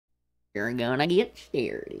We're gonna get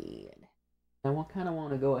started. Now I kind of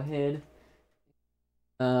want to go ahead.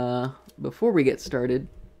 Before we get started,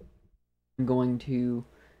 I'm going to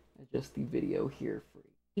adjust the video here for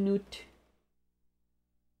a minute.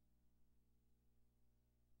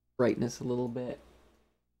 Brightness a little bit.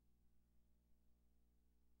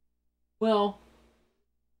 Well,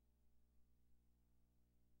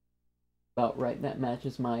 about right. That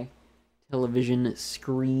matches my television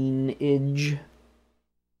screenage.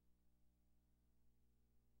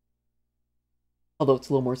 Although it's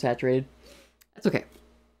a little more saturated. That's okay.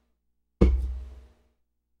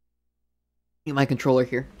 Get my controller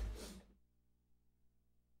here.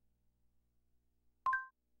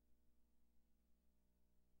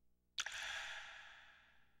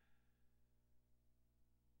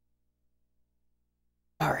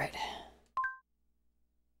 All right.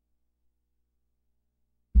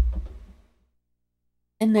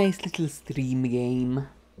 A nice little stream game.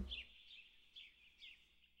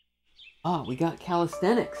 Ah, we got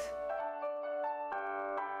calisthenics.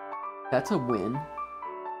 That's a win.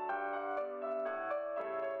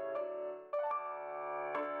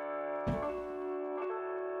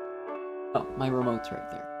 Oh, my remote's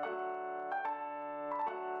right there.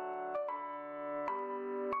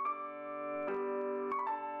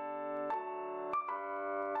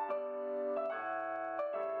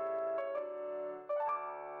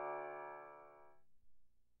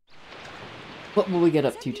 What will we get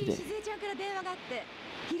up to today?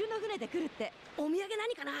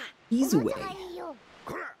 Easy way.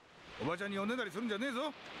 こら、おばちゃんにおねだりするんじゃねえ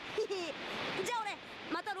ぞ。じゃあ俺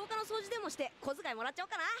また廊下の掃除でもして小遣いもらっちゃおう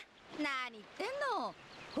かな。何言ってんの。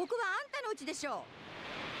ここはあんたの家でしょ。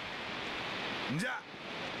じゃ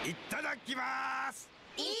あ、いただきます。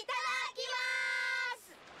いただき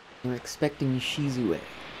ます。 We're expecting Shizue.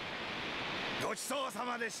 ごちそうさ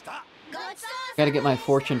までした。ごちそうさまでした。 Gotta get my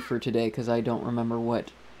fortune for today because I don't remember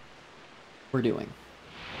what we're doing.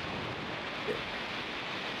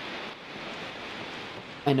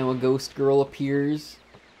 I know a ghost girl appears.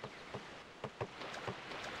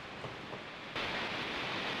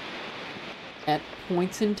 At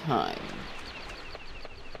points in time.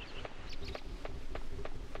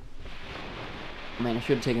 Man, I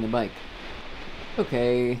should have taken the bike.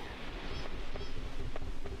 Okay.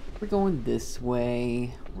 We're going this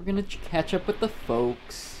way. We're gonna catch up with the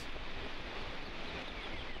folks.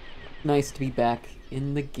 Nice to be back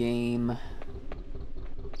in the game.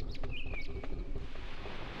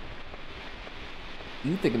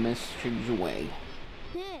 You think I missed Shizue. ね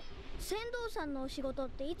え、船頭さんのお仕事っ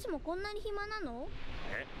ていつもこんなに暇なの？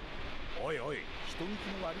え、おいおい、人聞き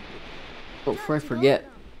の悪いこ Oh, before I forget, と。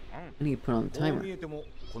I need to put on the こう timer. 見えても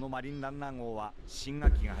このマリンランナー号は新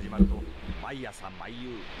学期が始まると毎朝毎夕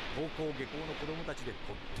登校下校の子供たちでと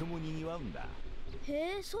っても賑わうんだ。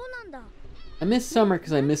へえ、そうなんだ。 I miss summer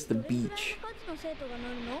because I miss the どれくらいの beach. 数の生徒が乗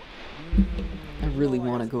るの？ I really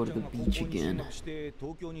want to go to the beach again. して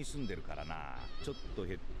東京に住んでるからな。ちょっと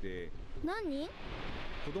減って何？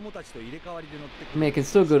子供たちと入れ替わりで乗ってく I mean, I can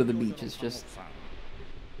still go to the beach, it's just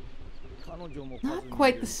彼女も not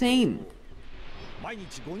quite the same 毎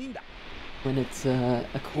日5人だ。 when it's a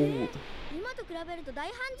cold. 今と比べると大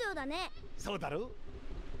繁盛だね。そうだろ。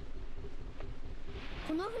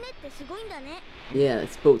この船ってすごいんだね。 Yeah,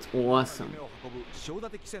 this boat's awesome. 船を運ぶ小立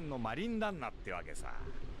汽船のマリンランナーってわけさ。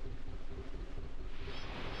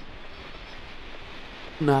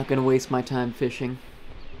 I'm not gonna waste my time fishing.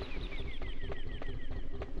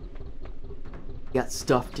 Got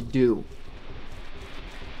stuff to do.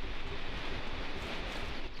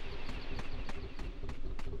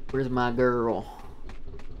 Where's my girl?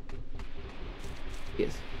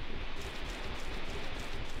 Yes.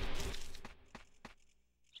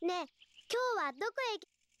 ねえ、今日はどこへ行き？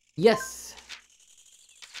 Yes.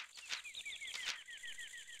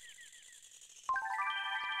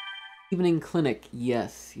 Evening clinic.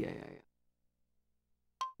 Yes. Yeah.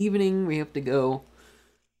 Evening, we have to go.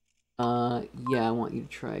 Yeah, I want you to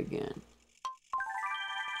try again.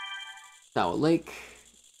 Sour Lake.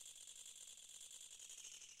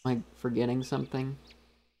 Am I forgetting something?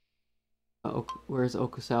 Oh, where's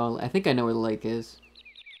Okusawa? I think I know where the lake is.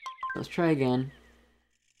 Let's try again.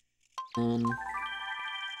 And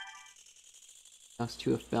house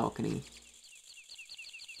to a balcony.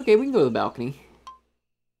 Okay, we can go to the balcony.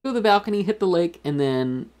 Go to the balcony, hit the lake, and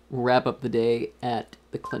then we'll wrap up the day at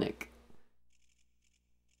the clinic.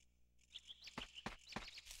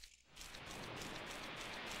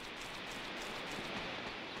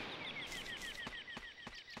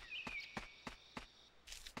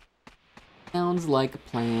 Sounds like a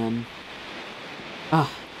plan.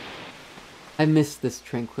 Ah, I miss this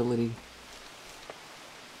tranquility.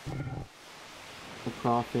 The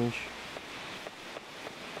crawfish.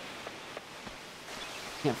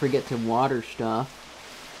 Can't forget to water stuff.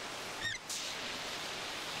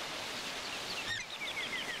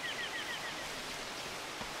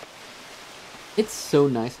 It's so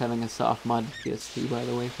nice having a soft mod PS2, by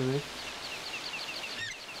the way, for this.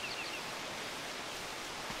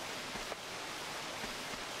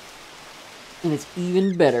 And it's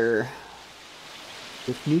even better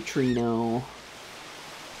with Neutrino.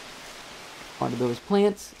 Water those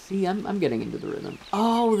plants. See, I'm getting into the rhythm.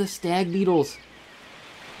 Oh, the stag beetles.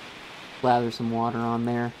 Lather some water on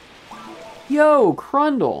there. Yo,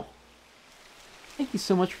 Crundle. Thank you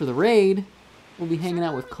so much for the raid. We'll be hanging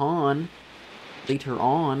out with Khan later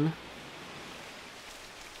on.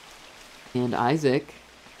 And Isaac.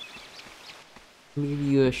 Let me give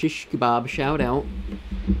you a shish kebab shout out.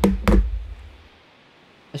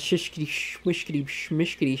 A shishkity shmishkity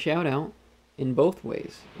shmishkity shout out in both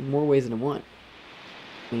ways. In more ways than one.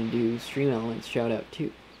 I'm gonna do Stream Elements shout out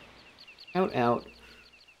too. Shout out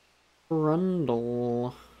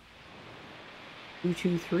Brundle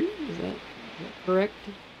 223? Is that correct?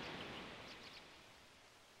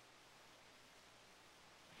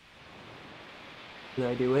 Did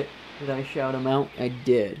I do it? Did I shout him out? I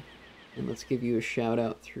did. And let's give you a shout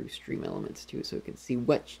out through Stream Elements too, so we can see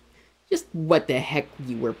just what the heck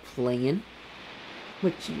you were playing.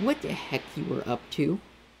 What the heck you were up to.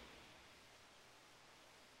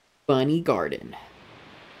 Bunny Garden.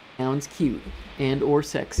 Sounds cute. And or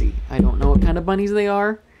sexy. I don't know what kind of bunnies they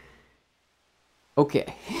are.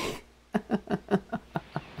 Okay.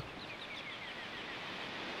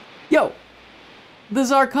 Yo! The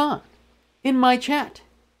Zarkon! In my chat.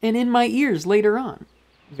 And in my ears later on.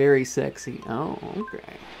 Very sexy. Oh,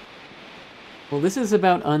 okay. Well, this is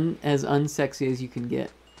about as unsexy as you can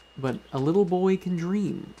get. But a little boy can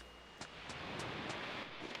dream.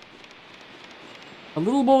 A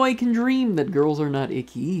little boy can dream that girls are not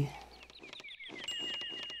icky.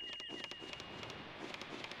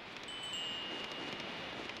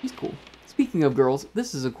 He's cool. Speaking of girls,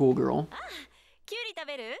 this is a cool girl.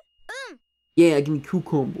 Yeah, give me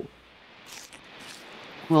cucumber.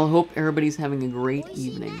 Well, I hope everybody's having a great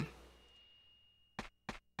evening.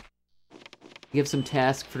 We have some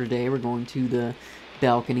tasks for today. We're going to the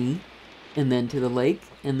balcony, and then to the lake,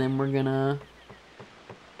 and then we're gonna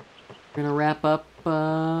wrap up.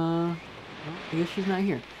 Well, I guess she's not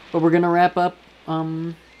here, but we're gonna wrap up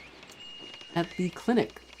at the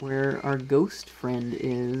clinic where our ghost friend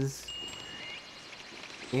is.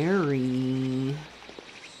 Gary.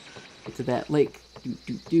 Get to that lake.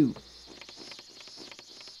 Do.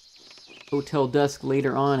 Hotel Dusk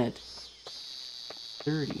later on at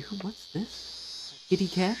 30. What's this? Kitty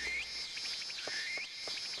cat?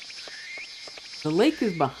 The lake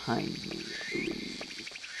is behind me, I believe.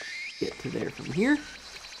 Get to there from here.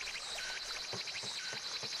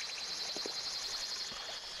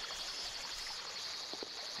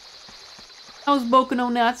 How's Boku no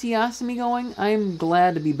NATSUYASUMI going? I'm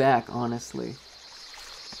glad to be back, honestly.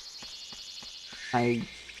 I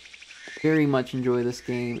very much enjoy this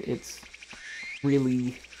game. It's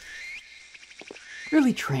really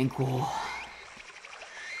tranquil.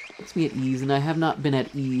 Puts me at ease, and I have not been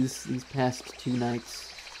at ease these past 2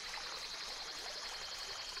 nights.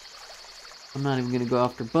 I'm not even gonna go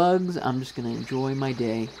after bugs. I'm just gonna enjoy my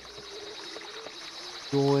day.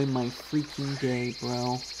 Enjoy my freaking day,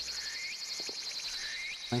 bro.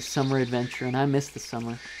 My summer adventure, and I miss the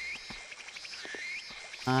summer.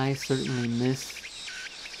 I certainly miss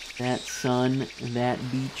that sun, that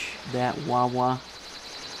beach, that wawa.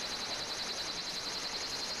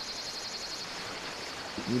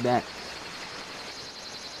 Take me back.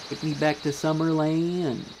 Take me back to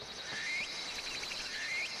Summerland.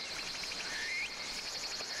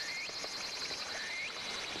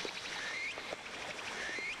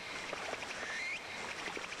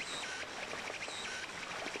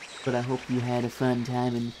 But I hope you had a fun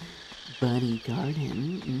time in Bunny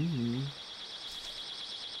Garden.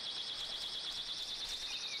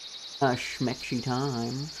 A schmexy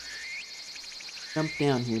time. Jump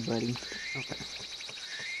down here, buddy. Okay.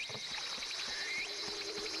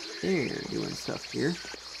 They're doing stuff here.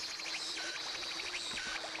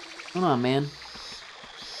 Come on, man.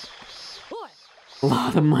 A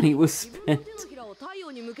lot of money was spent.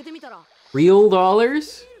 Real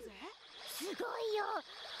dollars?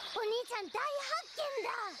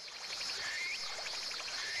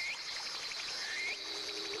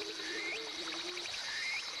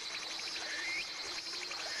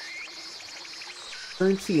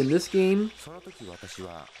 Currency in this game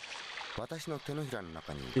私の手のひらの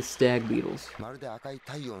中に His stag beetles. まるで赤い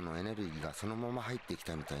太陽のエネルギーがそのまま入ってき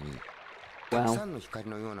たみたいに、たく Wow. さんの光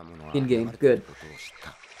のようなものが In 流 game. れている Good. ことを知っ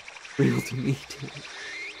た。 Real to me too.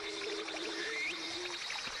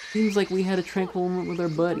 Seems like we had a tranquil moment with our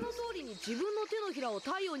歌 buddies. の通りに自分の手のひらを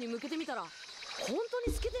太陽に向けてみたら本当に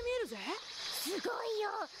透けて見えるぜ。すごいよ。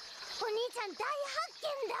お兄ちゃん大発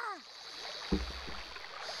見だ。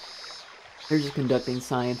 They're just conducting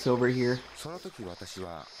science over here. その時私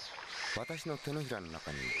は私の手のひらの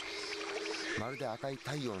中にまるで赤い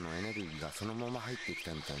太陽のエネルギーがそのまま入ってき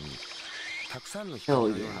たみたいに、たくさんの光の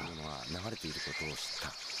ようなものが流れていることを知っ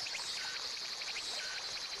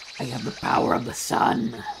た。 I have the power of the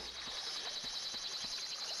sun.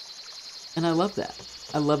 And I love that.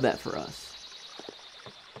 I love that for us.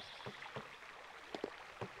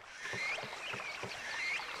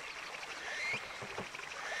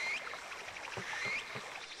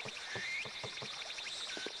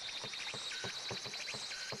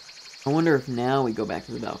 I wonder if now we go back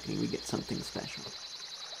to the balcony, we get something special.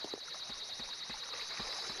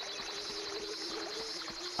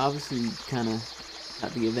 Obviously, we kind of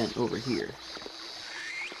got the event over here.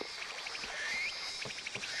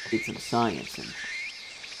 Did some science and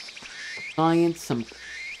some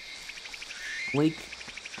lake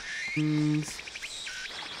things.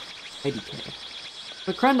 IDK.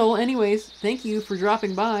 But Crundle, anyways, thank you for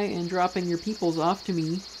dropping by and dropping your peoples off to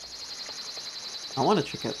me. I want to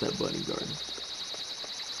check out that bunny garden.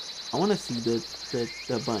 I want to see the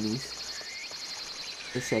bunnies.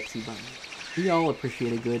 The sexy bunnies. We all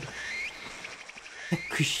appreciate a good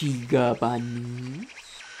Kushiga bunny.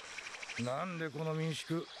 なんでこの民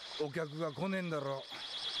宿お客が来ねえんだろ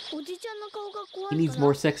う。おじちゃんの顔が怖 He いか needs ら。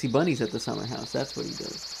 more sexy bunnies at the summer house. That's what he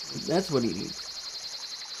does. That's what he needs.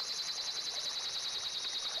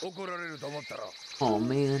 怒られると思ったら。Oh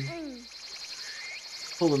man. うん。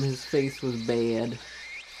 Told him his face was bad. 里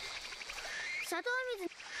は水。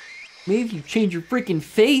 Maybe if you change your freaking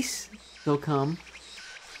face, they'll come.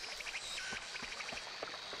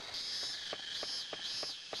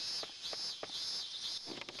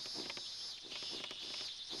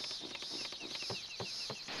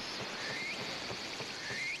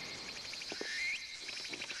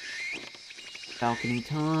 Balcony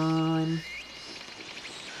time.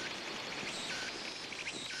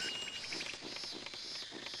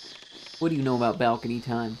 What do you know about balcony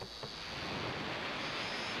time?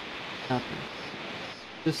 Nothing.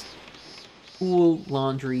 Just cool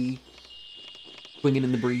laundry, swinging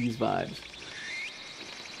in the breeze vibes.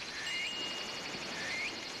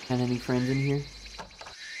 Got any friends in here?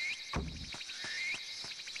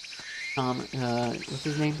 Tom, what's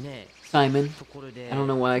his name? ねえ Simon. ところで I don't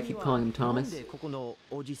know why I keep 君は calling him なん Thomas. でここの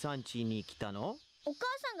おじさん家に来たの？お母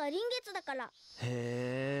さんが臨月だから。へ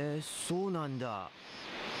え、そうなんだ。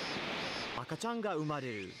赤ちゃんが生まれ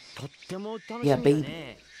る。とっても楽しみだ Yeah, baby.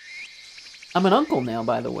 ね。 I'm an uncle now,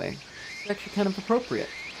 by the way. It's actually kind of appropriate.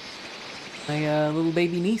 My little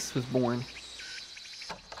baby niece was born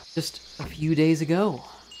just a few days ago.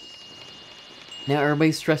 Now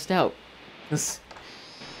everybody's stressed out.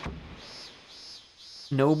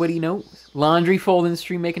 Nobody knows. Laundry folding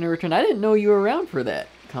stream making a return. I didn't know you were around for that,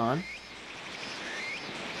 Con.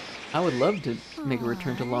 I would love to make a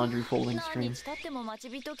return to laundry folding 何 stream. 日経っても待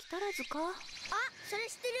ち人来たらずか。あ、それ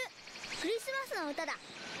知ってる。クリスマスの歌だ。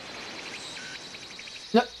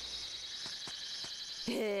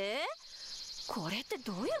これって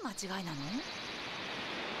どういう間違いなの？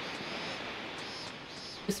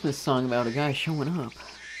 Christmas song about a guy showing up.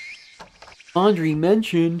 Laundry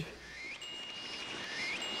mentioned.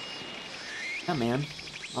 Yeah, man.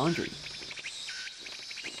 Laundry.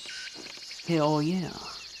 Hell yeah.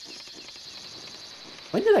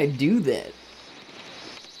 When did I do that?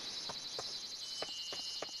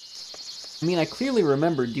 I mean, I clearly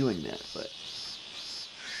remember doing that, but...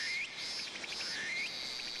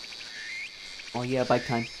 Oh yeah, bike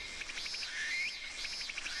time.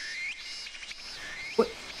 What?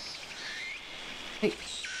 Hey.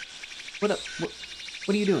 What up? What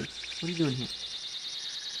are you doing? What are you doing here?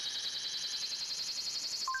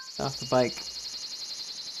 Off the bike.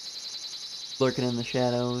 Lurking in the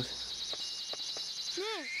shadows. ね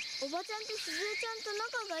え、おばちゃんとしずえちゃんと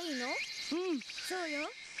仲がいいの？うん、そうよ。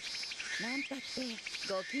なんたって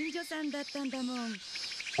ご近所さんだったんだもん。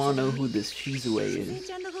 Wanna know who this Shizue しずえ is?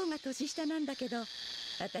 ちゃんの方が年下なんだけど、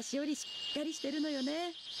私よりしっかりしてるのよ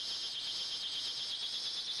ね。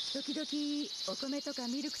時々お米とか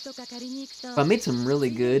ミルクとか借りに行くと、 I made some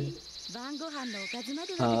really good 晩ご飯のおかずま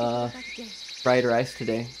で分けてくれたっけ。 fried rice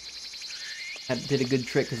today. I did a good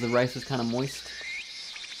trick because the rice was kind of moist.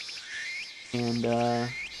 And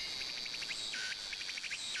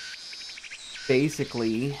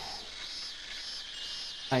basically,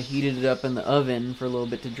 I heated it up in the oven for a little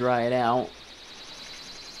bit to dry it out.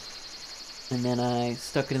 And then I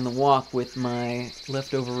stuck it in the wok with my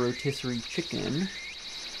leftover rotisserie chicken.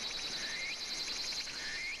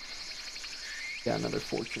 Got another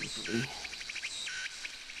fortune for me.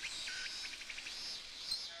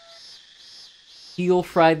 Heel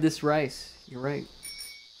fried this rice. You're right.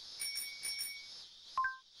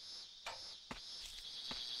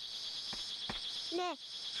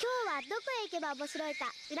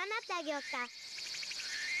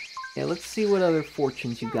 Yeah, let's see what other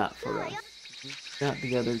fortunes you got for us. Got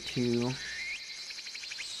the other two.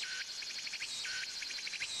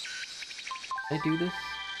 Did I do this?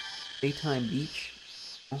 Daytime beach?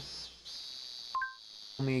 Oh.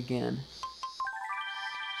 Tell me again.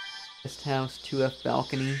 Guest house, 2F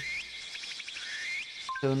balcony.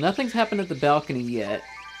 So nothing's happened at the balcony yet.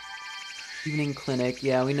 Evening clinic,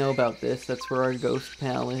 yeah, we know about this. That's where our ghost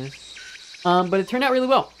pal is. But it turned out really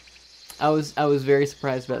well. I was very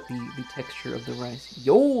surprised about the texture of the rice.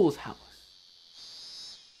 Yo's house.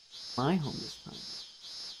 My home this time.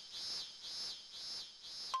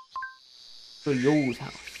 Go to Yo's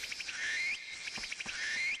house.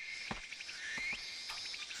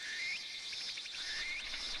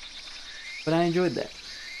 But I enjoyed that.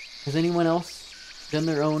 Has anyone else done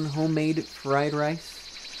their own homemade fried rice?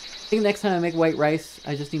 I think next time I make white rice,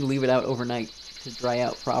 I just need to leave it out overnight to dry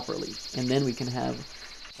out properly. And then we can have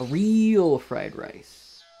a real fried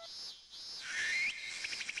rice.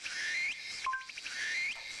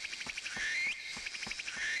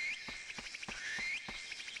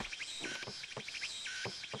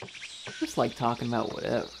 Just like talking about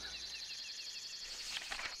whatever.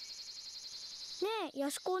 ねえ、や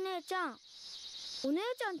しこお姉ちゃん。お姉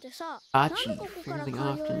ちゃんってさ、 Achi, なんでここから fairly 通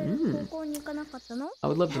often. える高校に行かなかったの？ I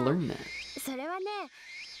would love to learn that. それはね、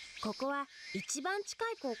ここは一番近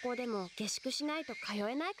い高校でも下宿しないと通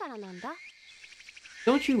えないからなんだ。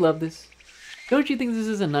 Don't you love this? Don't you think this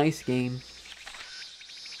is a nice game?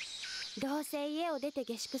 どうせ家を出て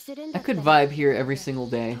下宿するんだ I った could ら vibe here every single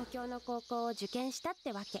day. 東京の高校を受験したっ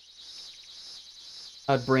てわけ。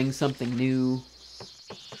 I'd bring something new.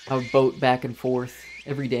 I would boat back and forth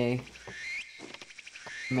every day,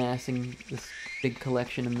 amassing this big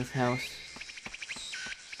collection in this house.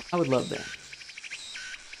 I would love that.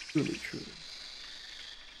 Truly, truly.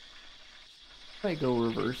 If I go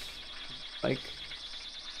reverse, bike,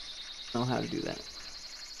 I don't know how to do that.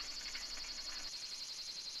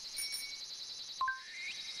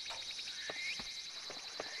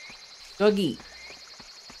 Dougie!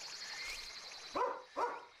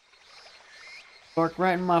 Bark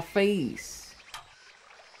right in my face.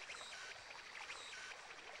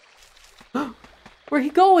 Where he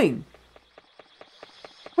going?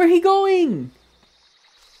 Where he going?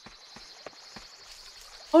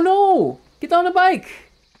 Oh no! Get on the bike!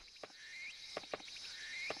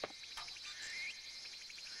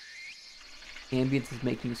 Ambience is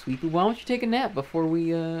making you sleepy. Why don't you take a nap before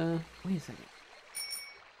we, wait a second.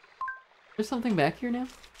 There's something back here now?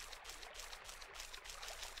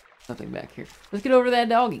 Nothing back here. Let's get over to that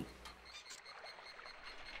doggy.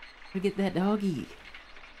 Gotta get that doggy.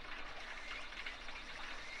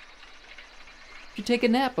 You should take a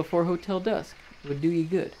nap before Hotel Dusk. It would do you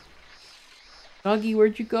good. Doggy,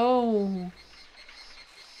 where'd you go?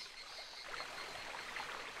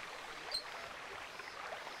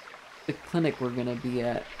 The clinic we're gonna be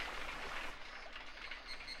at.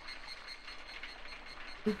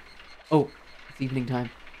 Oh, it's evening time.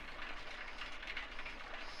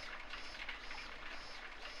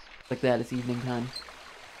 Like that, it's evening time.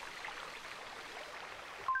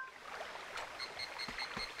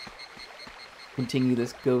 Continue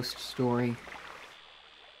this ghost story.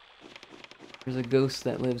 There's a ghost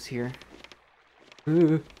that lives here.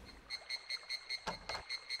 That's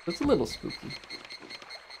a little spooky.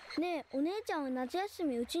 ねえ、お姉ちゃんは夏休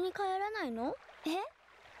みうちに帰らないの？え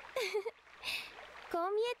こ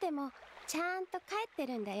う見えてもちゃんと帰って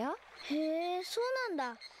るんだよ。へえ、そう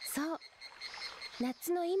なんだ。そう。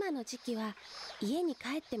夏の今の時期は家に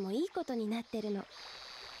帰ってもいいことになってるの。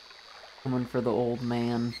 Coming for the old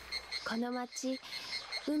man. この町、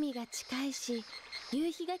海が近いし、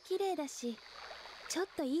夕日が綺麗だし、ちょっ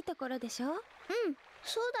といいところでしょ？うん、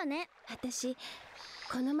そうだね。私、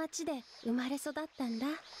この町で生まれ育ったんだ。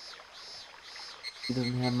He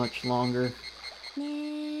doesn't have much longer.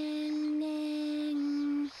 ねんね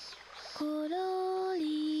ん、ころ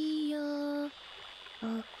りよ、お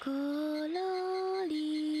ころ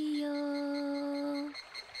りよ。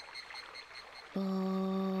ぼ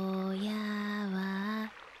や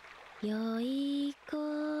は良い子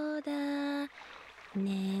だ。ね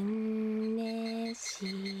んね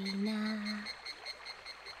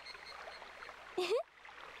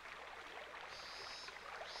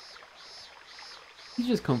He's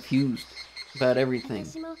just confused about everything.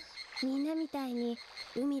 私もみんなみたいに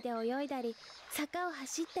海で泳いだり坂を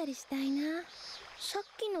走ったりしたいな。さっ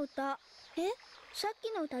きの歌、さっ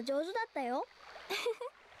きの歌上手だったよ。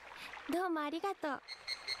どうもありがとう。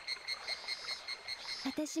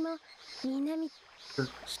私もみんなみ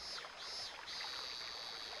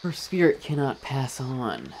Her spirit cannot pass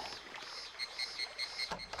on.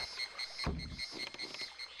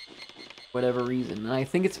 Whatever reason. And I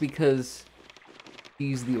think it's because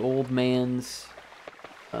she's the old man's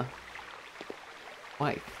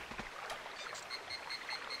wife.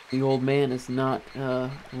 The old man is not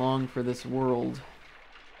long for this world.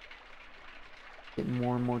 Getting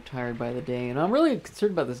more and more tired by the day. And I'm really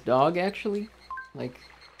concerned about this dog, actually. Like,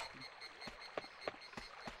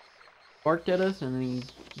 barked at us and then he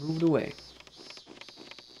moved away.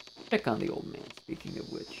 Check on the old man, speaking of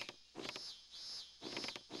which.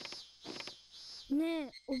 ね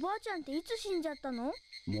え、おばあちゃんっていつ死んじゃったの？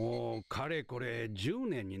もうかれこれ10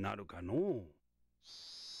年になるかの。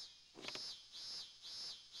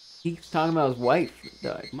He keeps talking about his wife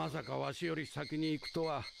that died. まさかわしより先に行くと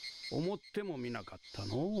は思ってもみなかった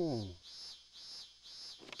の。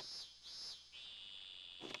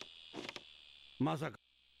まさか。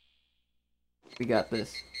We got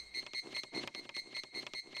this.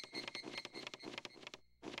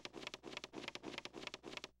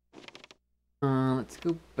 Let's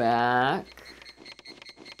go back.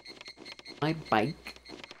 My bike.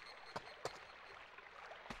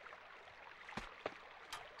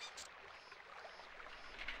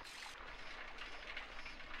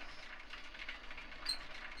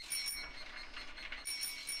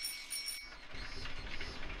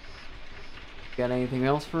 Got anything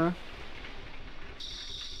else for her?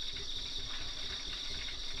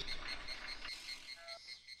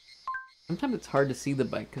 Sometimes it's hard to see the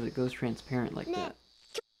bike because it goes transparent like that.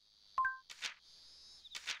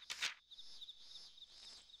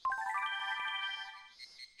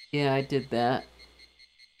 Yeah, I did that.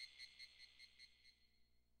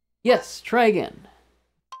 Yes, try again.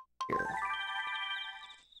 Here.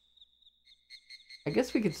 I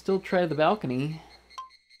guess we could still try the balcony.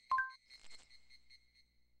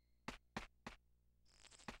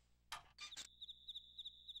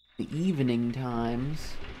 The evening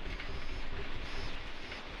times.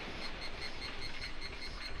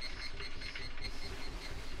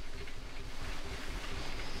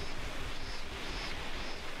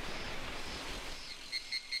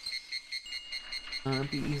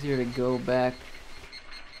 It'd be easier to go back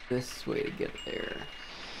this way to get there.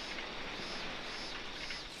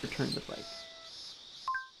 Return the bike.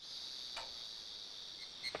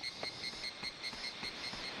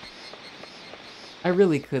 I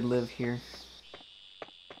really could live here.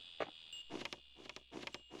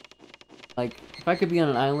 Like, if I could be on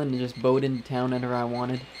an island and just boat into town whenever I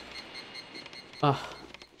wanted. Ugh.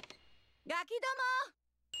 ガキども、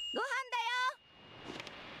ご飯だよ。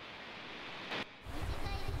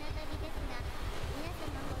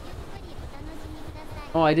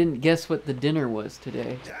 Oh, I didn't guess what the dinner was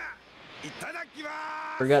today.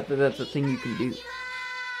 Forgot that that's a thing you can do. It's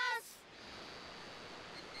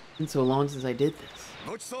been so long since I did this.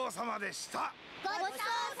 ごちそうさまでした。ごちそう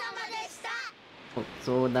さまでした。ごち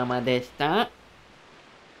そうさまでした。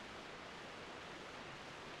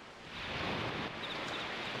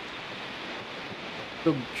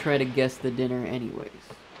Go try to guess the dinner anyways.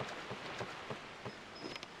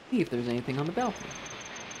 See if there's anything on the balcony.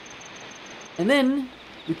 And then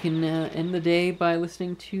we can end the day by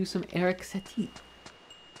listening to some Eric Satie.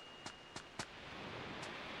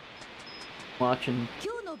 Watching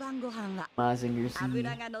今日の晩ご飯は Mazinger Z.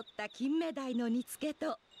 脂が乗った金目鯛の煮付け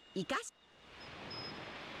とイカし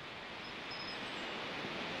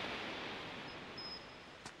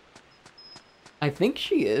I think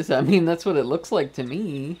she is. I mean, that's what it looks like to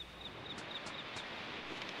me.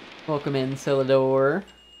 Welcome in, Celador.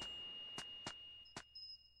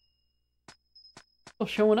 Well,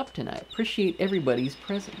 showing up tonight. Appreciate everybody's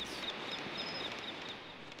presence.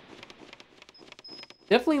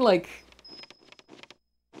 Definitely like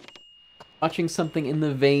watching something in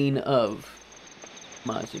the vein of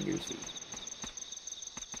Mazinger Z.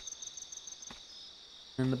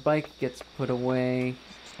 And the bike gets put away.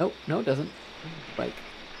 Oh, no, it doesn't. Bike.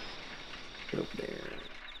 Get over there.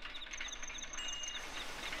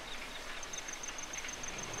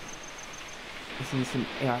 Listen to some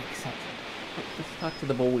Eric Satie. Let's talk to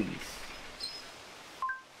the boys.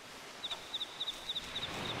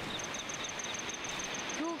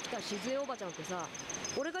 今日来た静江おばちゃんってさ、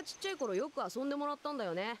俺がちっちゃい頃よく遊んでもらったんだ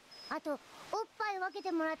よね。あと、おっぱい分け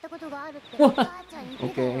てもらったことがあるっておばあちゃん言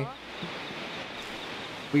ってたよ。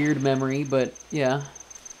Okay. Weird memory, but yeah.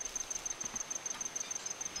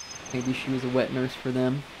 Maybe she was a wet nurse for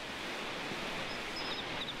them.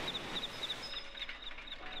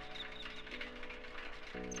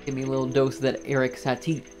 Give me a little dose of that Eric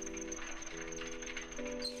Satie.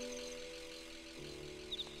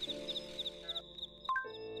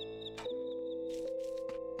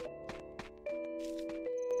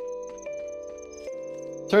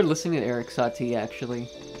 Started listening to Eric Satie, actually.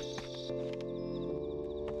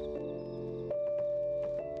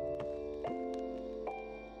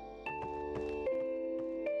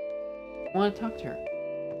 I want to talk to her.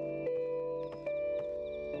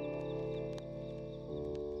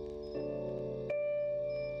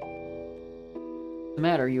 What's the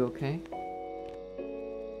matter? Are you okay?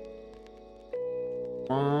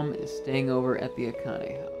 Mom is staying over at the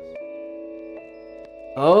Akane house.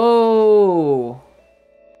 Oh!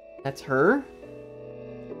 That's her?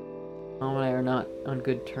 Mom and I are not on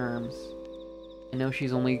good terms. I know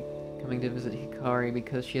she's only coming to visit Hikari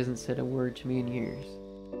because she hasn't said a word to me in years.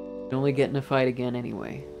 We'd only get in a fight again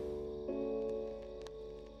anyway.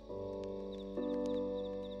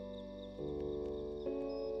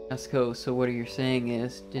 Asuko, so what you're saying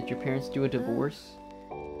is, did your parents do a divorce?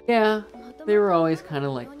 Yeah, they were always kind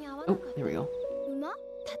of like, oh, there we go.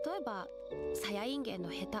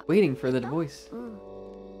 Waiting for the voice.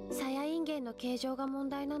 サヤインゲンの形状が問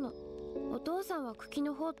題なの。お父さんは茎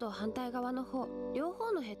の方と反対側の方、両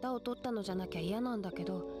方のヘタを取ったのじゃなきゃ嫌なんだけ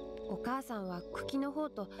ど、お母さんは茎の方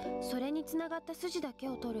とそれにつながった筋だけ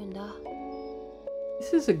を取るんだ。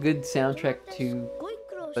This is a good soundtrack to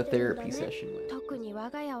a therapy session with. 特に我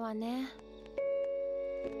が家はね。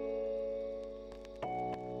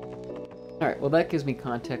Alright, well that gives me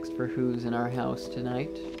context for who's in our house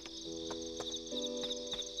tonight.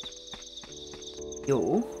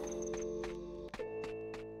 Yo.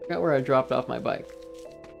 Forgot where I dropped off my bike.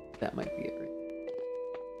 That might be it right.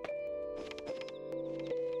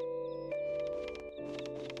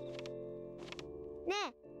 ね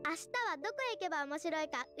え、明日はどこへ行けば面白い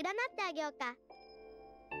か占ってあげようか。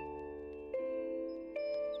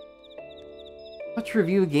Let's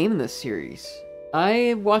review a game in this series.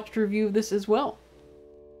 I watched a review of this as well.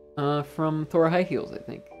 From Thor High Heels, I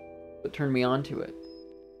think. What turned me on to it.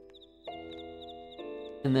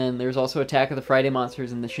 And then there's also Attack of the Friday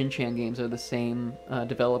Monsters and the Shin-Chan games are the same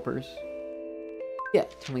developers. Yeah,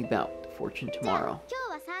 tell me about Fortune Tomorrow.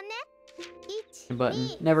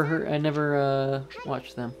 Button. Never heard. I never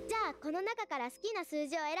watched them.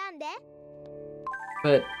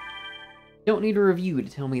 But don't need a review to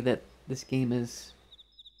tell me that this game is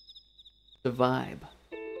the vibe.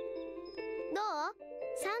 どう？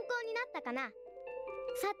参考になったかな？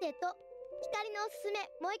さてと、光のおすすめ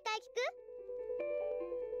もう一回聞く？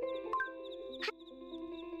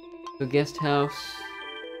 The guest house.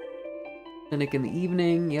 Clinic in the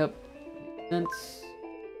evening. Yep. Sense.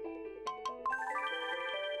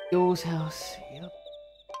 Yo's house. Yep.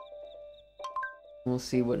 We'll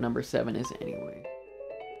see what number 7 is anyway.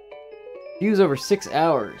 Views over 6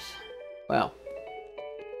 hours. Wow.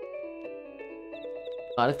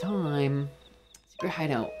 A lot of time. Secret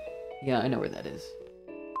hideout. Yeah, I know where that is.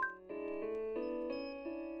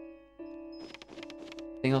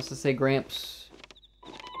 Anything else to say, Gramps?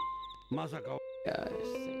 Guys.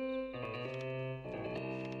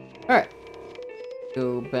 Alright.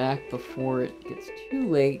 Go back before it gets too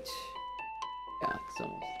late. Yeah, it's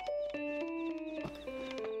almost.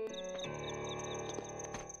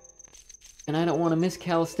 And I don't want to miss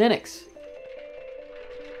calisthenics.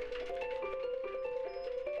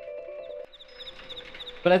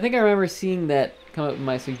 But I think I remember seeing that come up in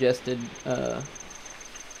my suggested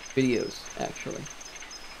videos, actually.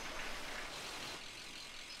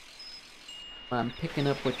 I'm picking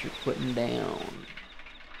up what you're putting down.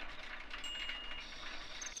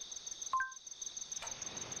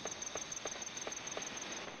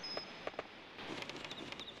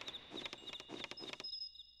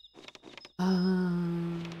 I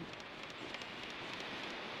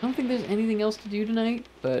don't think there's anything else to do tonight,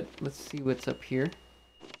 but let's see what's up here.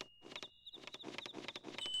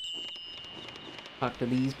 Talk to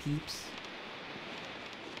these peeps.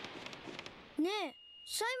 ねえ、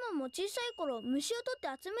サイモンも小さい頃虫を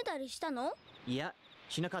取って集めたりしたの？いや、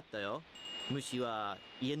しなかったよ。虫は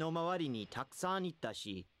家の周りにたくさんいた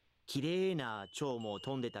し、綺麗な蝶も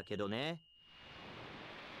飛んでたけどね。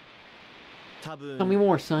多分、 Tell me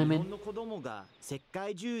more, 日 Simon. 本の子供が世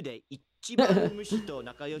界中で一番虫と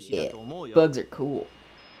仲良しだと思うよ。 Bugs are cool.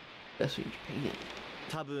 Especially in Japan.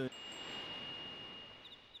 多分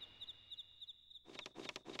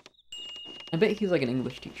I bet he's like an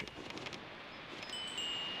English teacher.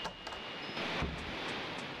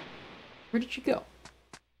 Where did she go?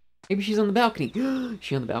 Maybe she's on the balcony. Is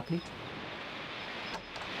she on the balcony?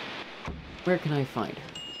 Where can I find her?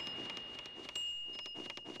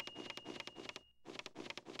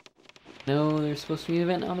 No, there's supposed to be an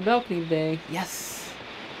event on the balcony today. Yes!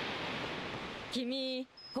 君、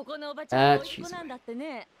ここのおばちゃんの甥っ子なんだって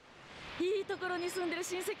ね。いいところに住んでる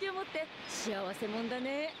親戚を持って幸せもんだ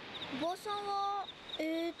ね。おばさんは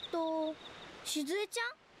しずえち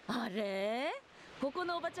ゃん？あれ？ここ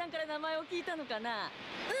のおばちゃんから名前を聞いたのかな？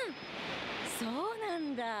そうな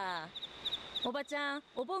んだ。おばちゃん、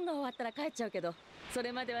お盆が終わったら帰っちゃうけど、そ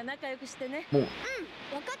れまでは仲良くしてね。わかっ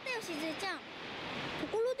たよしずえちゃん。と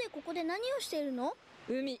ころでここで何をしているの？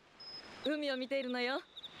海を見ているのよ。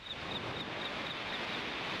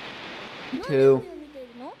なんで海を見てい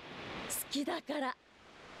るの？好きだから。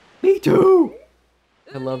 Me too!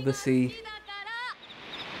 I love the sea. 好きだか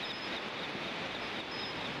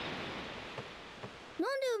ら。な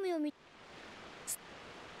んで海を見？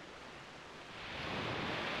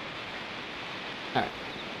 Alright.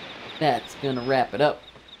 That's gonna wrap it up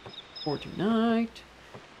for tonight.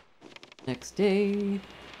 Next day,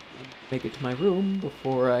 make it to my room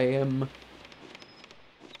before I am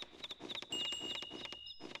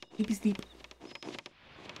sleepy sleep.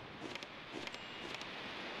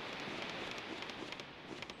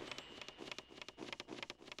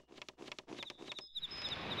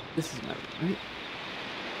 This is my room, right?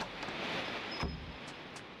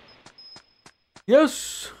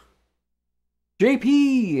 Yes!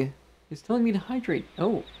 JP is telling me to hydrate.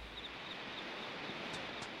 Oh.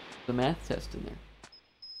 The math test in there.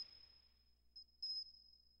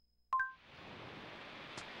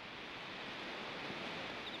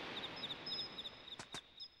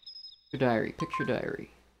 Picture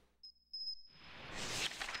diary.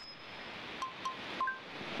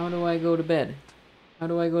 How do I go to bed? How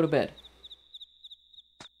do I go to bed?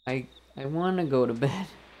 I want to go to bed.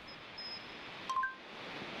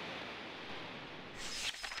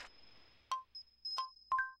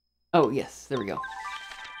 Oh, yes, there we go.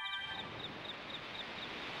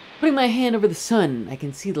 Putting my hand over the sun, I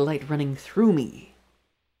can see the light running through me.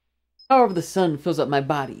 The power of the sun fills up my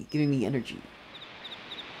body, giving me energy.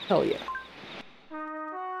 Hell yeah.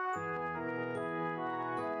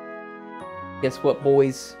 Guess what,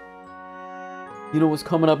 boys? You know what's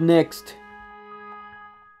coming up next?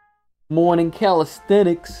 Morning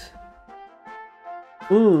calisthenics.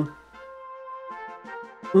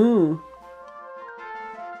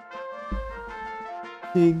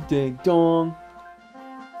 Ding ding dong.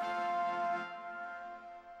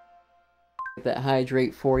 Get that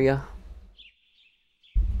hydrate for you.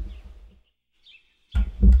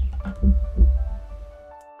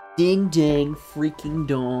 Ding dang freaking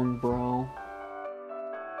dong, bro.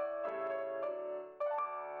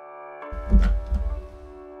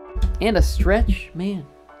 And a stretch? Man.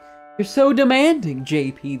 You're so demanding,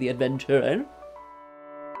 JP the Adventurer.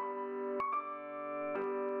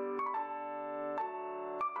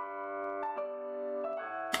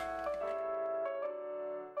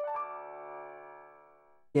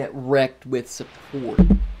 Get wrecked with support.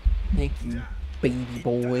 Thank you, baby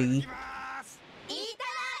boy.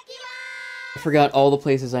 I forgot all the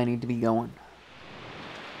places I need to be going.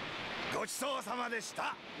 ごちそうさまでし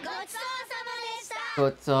た。ご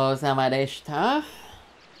ちそうさまでした.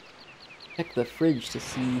 Check the fridge to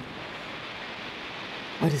see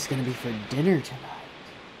what is going to be for dinner tonight.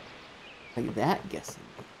 Like that guessing.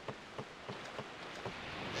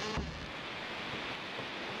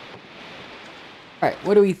 Alright,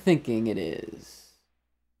 what are we thinking it is?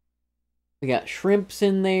 We got shrimps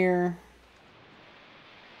in there.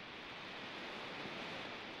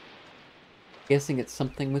 Guessing it's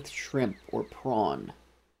something with shrimp or prawn.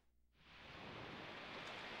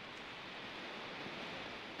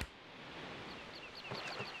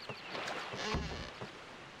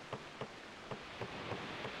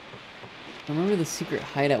 I remember the secret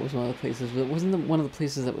hideout was one of the places, but it wasn't one of the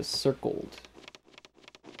places that was circled.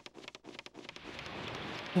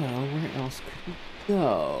 So, where else could we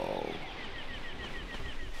go?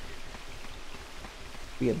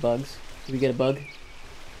 We get bugs? Did we get a bug?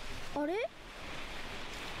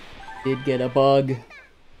 Did get a bug. Give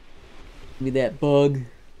me that bug.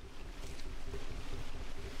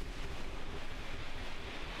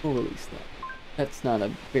 We'll release that. That's not a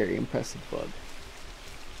very impressive bug.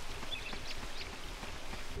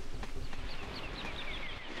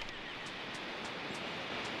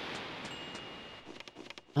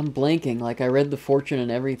 I'm blanking, like I read the fortune and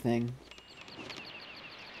everything.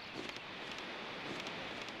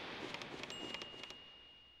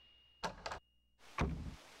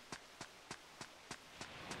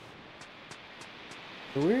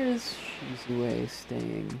 So where is Shizue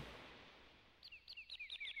staying?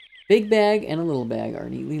 Big bag and a little bag are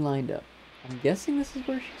neatly lined up. I'm guessing this is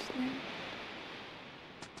where she's staying.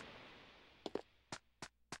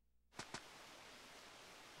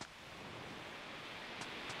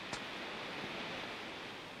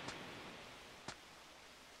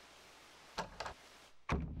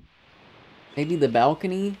 Maybe the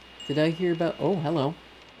balcony? Did I hear about... Oh, hello.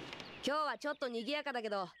 今日はちょっと賑やかだけ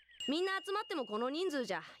ど、みんな集まってもこの人数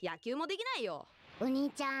じゃ野球もできないよ。お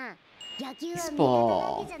兄ちゃん、野球は味 Baseball.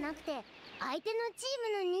 方だけじゃなくて相手のチー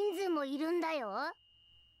ムの人数もいるんだよ。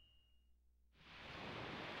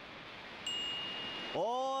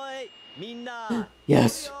おーい、みんな。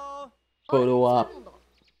Yes. Photo op.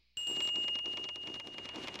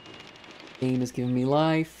 Game is giving me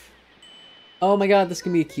life. Oh my god, this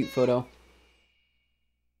can be a cute photo.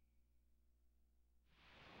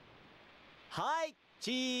 はい、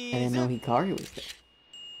チ I ー didn't ズ。 know Hikari was there.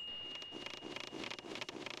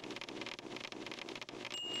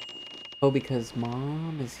 Oh, because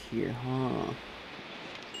mom is here, huh?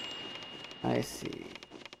 I see.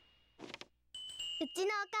 うち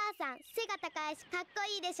のお母さん背が高いしかっこ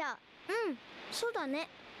いいでしょ。うん、そうだね。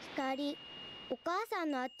光、お母さ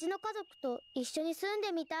んのあっちの家族と一緒に住ん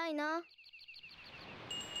でみたいな。ね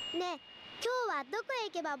え、今日はどこへ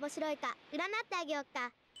行けば面白いか占ってあげよう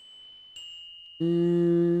か。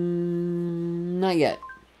Not yet.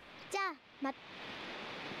 じゃあ、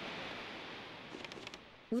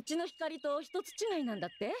うちの光と一つ違いなんだっ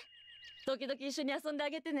て。時々一緒に遊んであ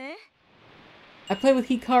げてね。I play with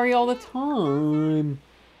Hikari all the time.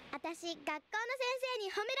 私、学校の先生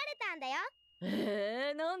に褒められたんだよ。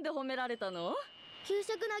なんで褒められたの？給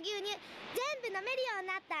食の牛乳、全部飲めるように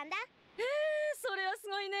なったんだ。それはす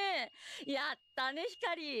ごいね。やったね、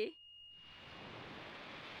光。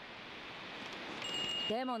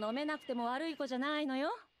でも飲めなくても悪い子じゃないのよ。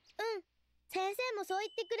うん、先生もそう言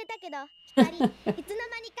ってくれたけど、光、いつの間にか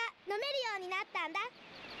飲めるようになったんだ。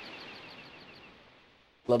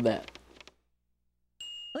Love that.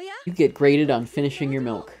 おや、 You get graded on finishing your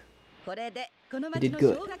milk. これでこの You 町 did の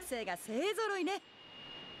good. 小学生が勢ぞろいね。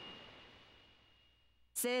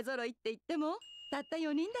勢ぞろいって言ってもたった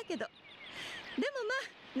4人だけど、でも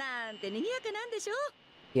まあなんて賑やかなんでしょう。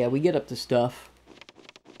 Yeah, we get up to stuff.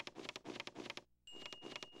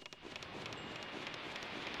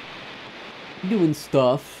 Doing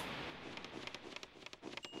stuff.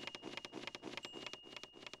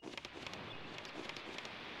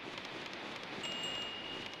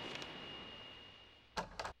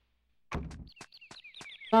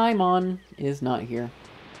 Simon is not here.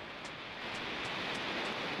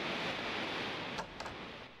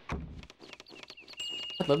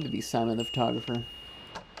 I'd love to be Simon the photographer.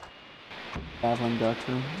 Traveling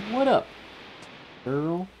doctor. What up,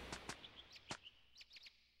 girl?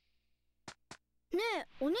 ねえ、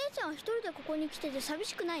お姉ちゃん一人でここに来てて寂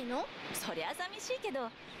しくないの？そりゃ寂しいけど、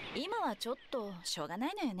今はちょっとしょうがな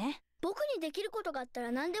いのよね。僕にできることがあった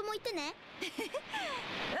ら何でも言ってね。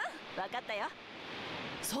うん、わかったよ。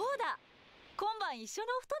そうだ、今晩一緒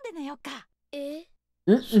のお布団で寝ようか。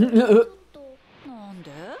なん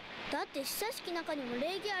で？だって親しき中にも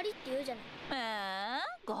礼儀ありって言うじゃない。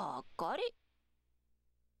がっかり。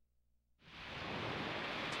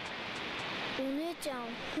お姉ちゃん、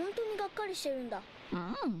本当にがっかりしてるんだ。う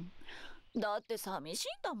ん。だって寂しい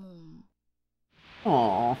んだもん。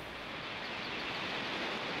Aww.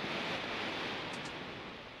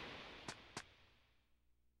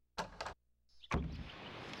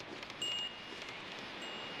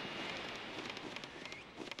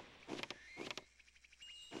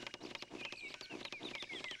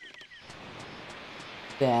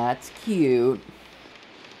 That's cute.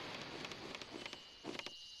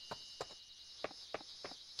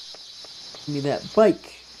 Give me that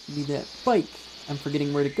bike. Give me that bike. I'm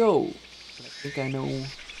forgetting where to go. But I think I know.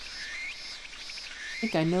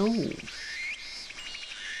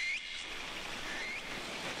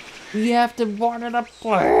 We have to water the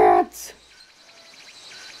plants.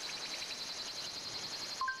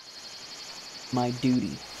 My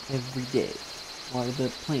duty every day. Water the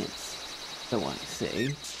plants. So I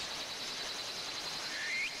say.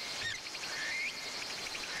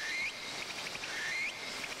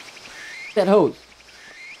 That hose.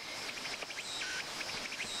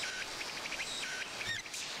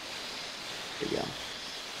 There we go.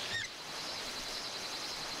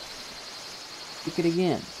 Pick it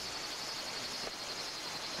again.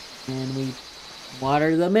 And we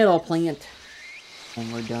water the middle plant.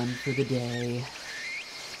 And we're done for the day.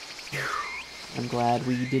 Whew. I'm glad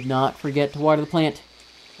we did not forget to water the plant.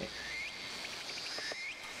 Okay.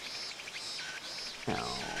 Now,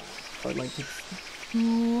 I'd like to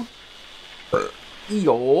Yo.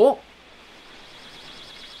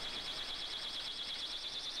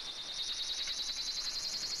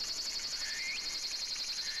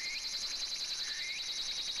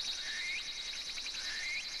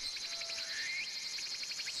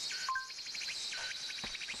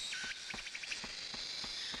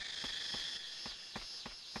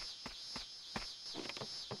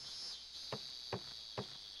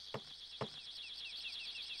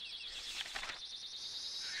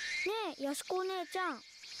ねえ、やすこお姉ちゃん。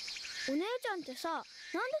お姉ちゃんってさ、なんで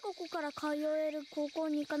ここから通える高校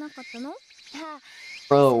に行かなかったの？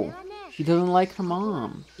 Bro, she doesn't like her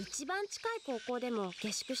mom. 一番近い高校でも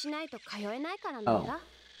下宿しないと通えないからなんだ。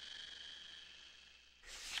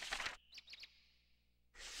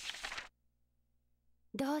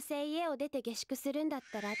どうせ家を出て下宿するんだっ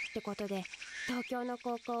たらってことで東京の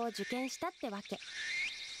高校を受験したってわけ。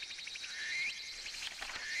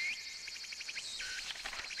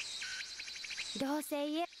どうせ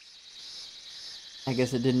家 I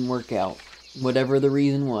guess it didn't work out. Whatever the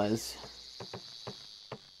reason was.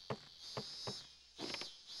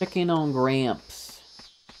 Check in on Gramps.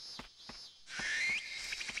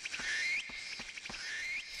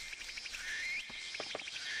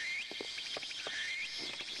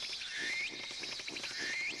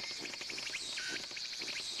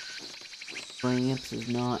 Gramps is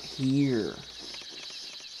not here.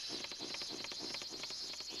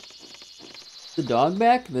 The dog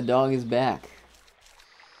back? The dog is back.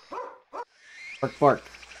 Bark, bark.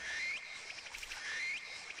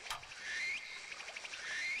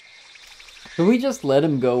 Can we just let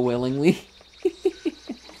him go willingly?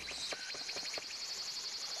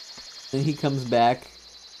 Then he comes back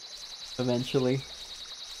eventually.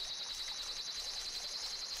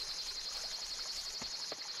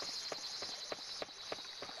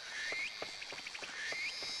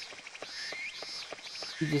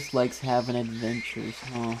 He just likes having adventures,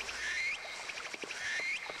 huh?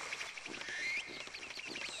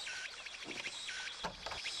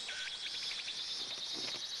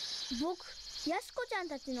 Boku, やすこちゃん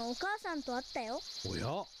たちのお母さんと会ったよ。おや、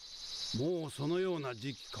もうそのような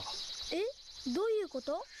時期か。え、どういうこ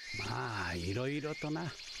と？まあいろいろとな。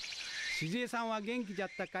しずえさんは元気じゃっ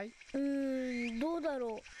たかい？どうだ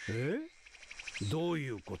ろう。え？どうい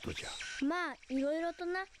うことじゃ？まあいろいろと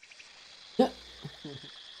な。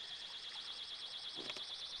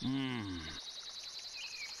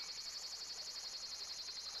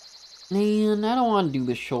Man, I don't want to do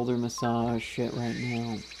the shoulder massage shit right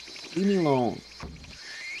now. Leave me alone.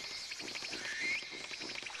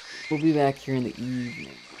 We'll be back here in the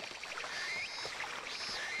evening.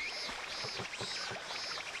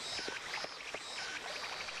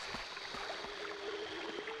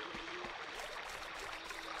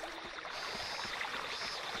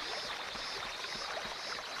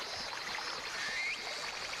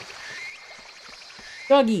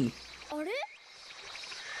 Doggy! あれ？ね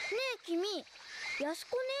え君、やす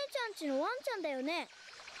こ姉ちゃんちのワンちゃんだよね。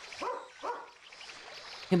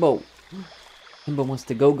Himbo. Himbo wants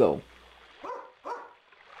to go.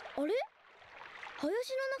 あれ？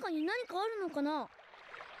林の中に何かあるのかな？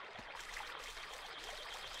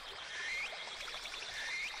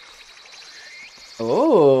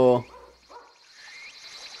 Oh.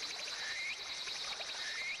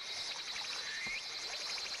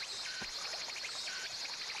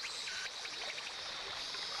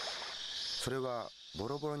 それはボ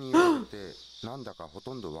ロボロに言われてなんだかほ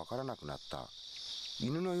とんどわからなくなった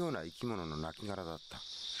犬のような生き物の亡骸だった。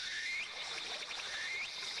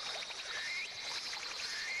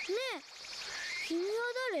ねえ、君は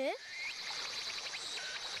誰？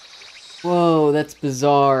 Whoa, that's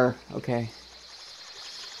bizarre. Okay.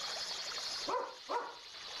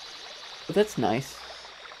 But that's nice.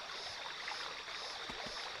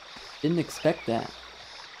 Didn't expect that.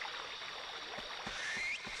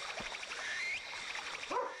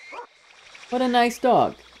 What a nice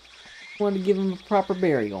dog. Wanted to give him a proper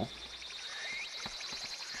burial.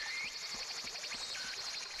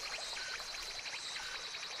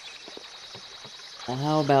 Well,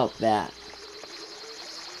 how about that?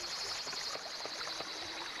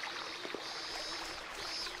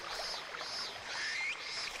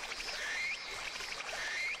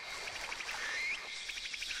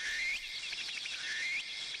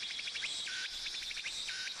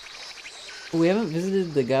 We haven't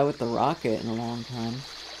visited the guy with the rocket in a long time.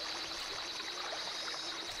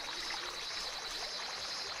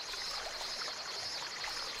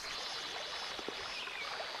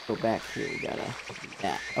 Go back here, we gotta do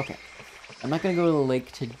that. Okay. I'm not gonna go to the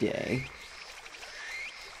lake today.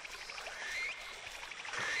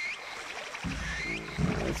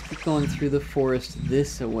 Let's Keep going through the forest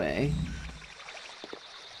this way.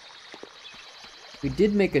 We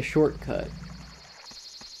did make a shortcut,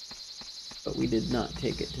 but we did not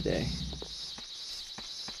take it today.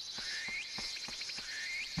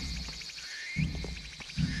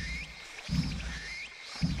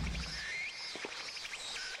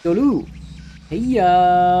 Yolu! Hey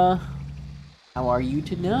how are you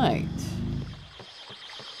tonight?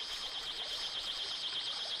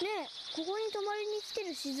 ねえ、ここに泊まりに来て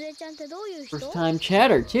るしずえちゃんってどういう人？ First time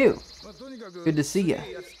chatter too. Good to see you.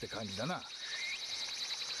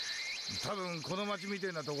 多分この街みた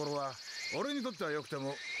いなところは俺にとっては良くて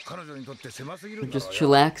も彼女にとって狭すぎる We're んだ just ろ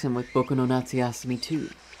うよ。 chillaxing with Boku no NATSUYASUMI 2.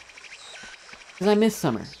 Because I miss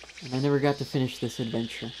summer, and I never got to finish this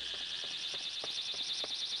adventure.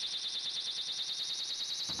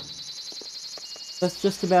 That's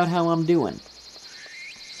just about how I'm doing.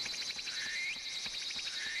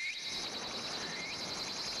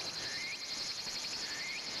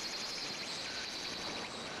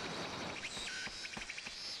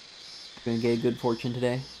 Gonna get good fortune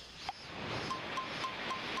today.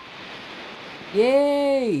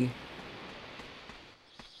 Yay!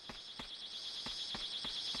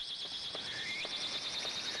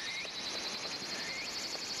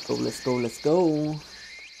 Let's go, let's go.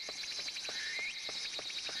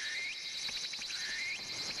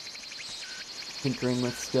 Tinkering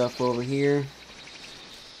with stuff over here.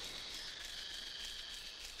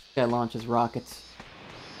 Guy launches rockets.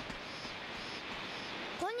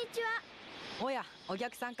 こんにちは。おや、お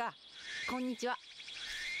客さんか。こんにちは。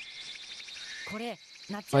これ、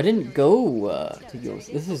 Oh, I didn't go to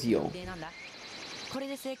Yo's. This is Yo. これ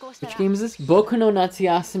で成功したら Which game is this? Boku no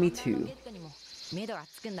NATSUYASUMI 2. 目処が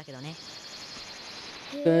つくんだけどね。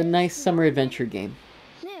 A nice summer adventure game.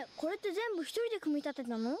 ねえ、これって全部一人で組み立て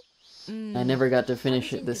たの？ I never got to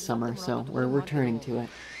finish it this summer, so we're returning to it.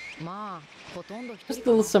 まあ、ほとんど一人 Just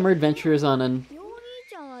かな little summer adventures on an よお兄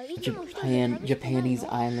ちゃんはいつも一人で旅してないの？ Japanese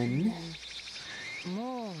island.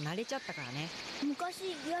 もう慣れちゃったからね。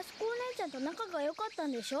昔、やすこお姉ちゃんと仲が良かった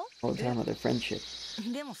んでしょ？ All the time with their friendship.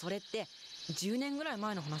 でもそれって10年ぐらい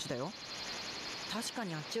前の話だよ。確か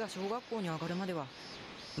にあっちが小学校に上がるまでは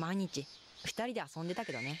毎日2人で遊んでた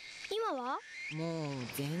けどね。今は？もう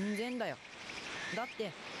全然だよ。だっ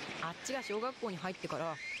てあっちが小学校に入ってか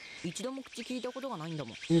ら一度も口聞いたことがないんだ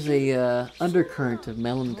もん。 There's a undercurrent of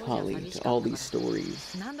melancholy to all these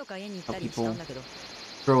stories. 何度か家に行ったりしたんだけど、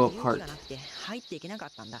 Grow 勇気 apart. がなくて入っていけなか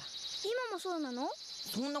ったんだ。今もそうなの？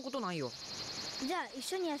そんなことないよ。じゃあ一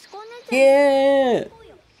緒にやすこお姉ちゃん Yeah!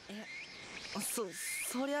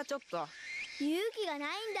 そりゃちょっと。勇気がないん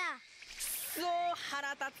だ。そう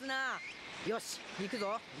腹立つな。よし、行く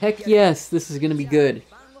ぞ。 Heck yes, this is gonna be good.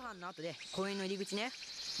 晩ご飯の後で公園の入り口ね。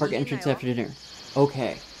 Park entrance after dinner.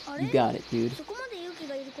 Okay, you got it, dude. そこまで勇気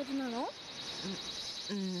がいることなの？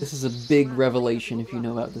 This is a big revelation if you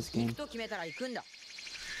know about this 行 game. くと決めたら行くんだ。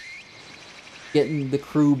 Getting the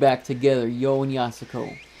crew back together, Yo and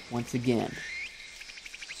Yasuko, once again.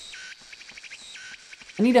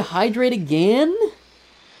 I need to hydrate again?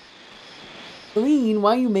 Celine,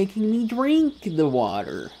 why are you making me drink the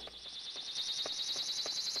water?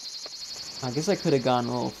 I guess I could have gone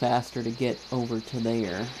a little faster to get over to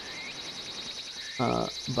there.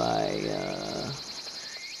 By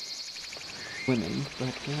swimming,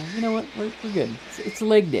 but you know what? We're good. It's a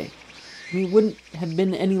leg day. I mean, it wouldn't have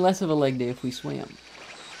been any less of a leg day if we swam.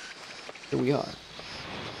 Here we are.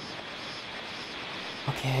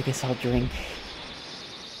 Okay, I guess I'll drink.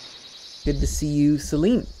 Good to see you,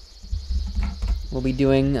 Celine. We'll be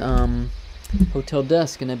doing Hotel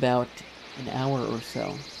Dusk in about an hour or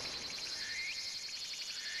so.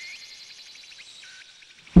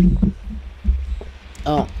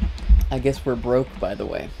 Oh, I guess we're broke, by the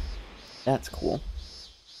way. That's cool.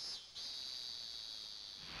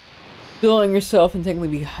 Filling yourself and technically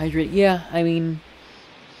be hydrated. Yeah, I mean,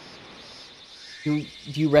 do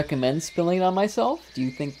you recommend spilling it on myself? Do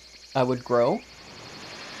you think I would grow?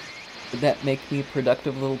 Would that make me a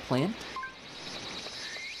productive little plant?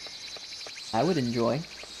 I would enjoy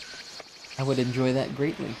that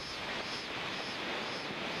greatly.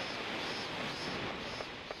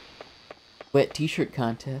 Wet t-shirt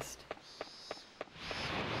contest.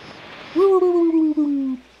 Woo, woo, woo, woo,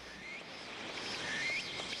 woo.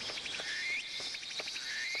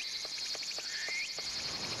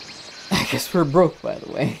 I guess we're broke, by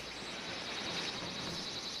the way.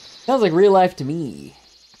 Sounds like real life to me.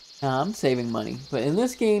 I'm saving money, but in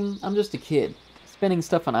this game, I'm just a kid. Spending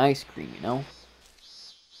stuff on ice cream, you know?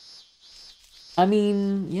 I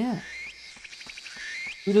mean, yeah.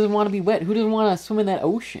 Who doesn't want to be wet? Who doesn't want to swim in that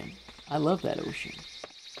ocean? I love that ocean.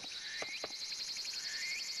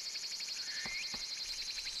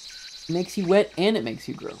 It makes you wet and it makes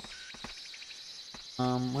you grow.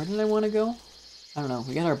 Where did I want to go? I don't know.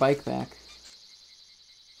 We got our bike back.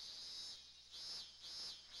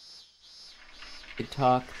 Could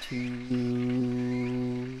talk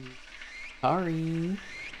to Kari.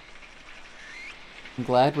 I'm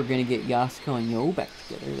glad we're gonna get Yasuko and Yo back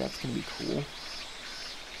together. That's gonna be cool.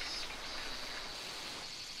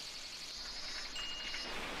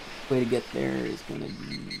 Way to get there is gonna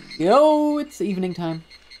be... Yo, it's evening time.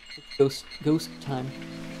 It's ghost time.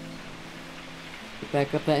 Get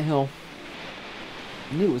back up that hill.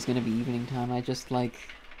 I knew it was gonna be evening time. I just like...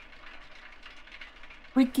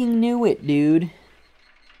 freaking knew it, dude.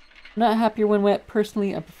 I'm not happier when wet.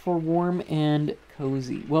 Personally, I prefer warm and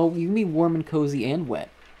cozy. Well, you can be warm and cozy and wet.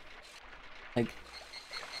 Like,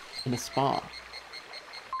 in a spa.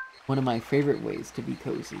 One of my favorite ways to be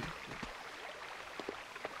cozy.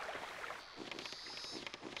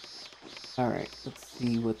 Alright, let's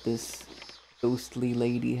see what this ghostly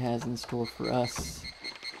lady has in store for us.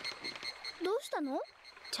 どうしたの？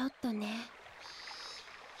ちょっとね。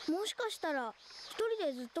もしかしたら一人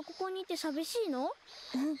でずっとここにいて寂しいの？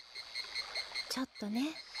うん。ちょっと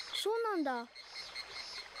ね。そうなんだ。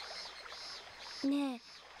ねえ、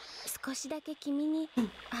少しだけ君に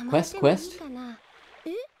甘えてもいいかな？え？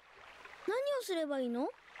何をすればいいの？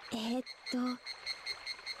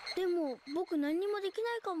でも僕何にもでき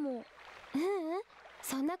ないかも。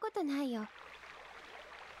そんなことないよ。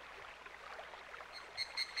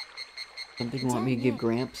Something you want me to give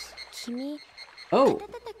Gramps? 君、Oh! 肩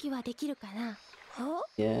たたきはできるかな？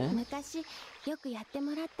 Yeah. 昔よくやって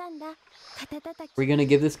もらったんだ。肩たたき。We're gonna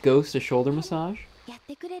give this ghost a shoulder massage? やっ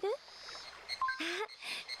てくれる？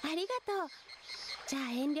ありがとう。じゃあ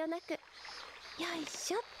遠慮なく。よい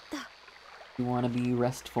しょっと。You wanna be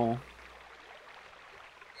restful.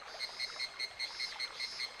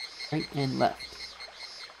 Right and left.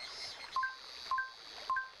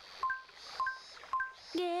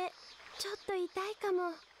 ちょっと痛いか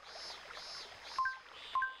も。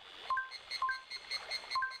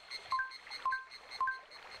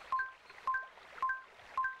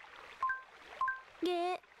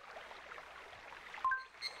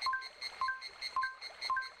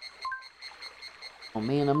Oh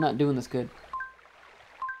man, I'm not doing this good.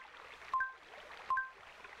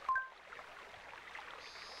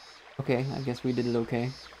 Okay, I guess we did it okay.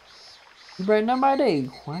 You brighten up my day.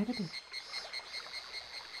 Why did it?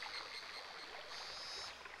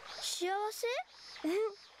 幸せ？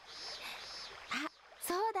あ、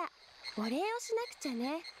そうだ。お礼をしなくちゃ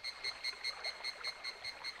ね。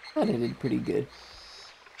But I did pretty good.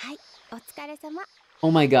 はい、お疲れ様。 Oh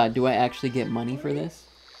my god, do I actually get money for this?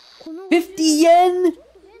 50 yen!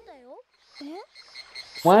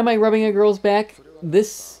 Why am I rubbing a girl's back?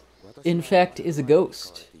 This, in fact, is a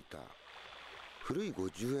ghost.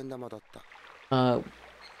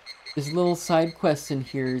 There's little side quests in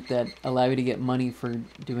here that allow you to get money for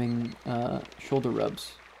doing shoulder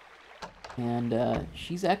rubs. And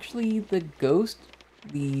she's actually the ghost.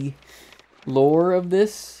 The lore of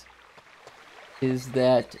this is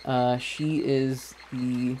that she is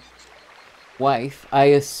the wife, I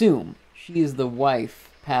assume, she is the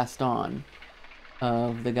wife passed on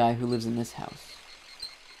of the guy who lives in this house.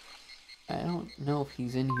 I don't know if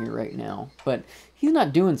he's in here right now, but he's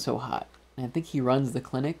not doing so hot. I think he runs the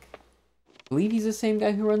clinic. I believe he's the same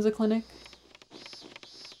guy who runs the clinic.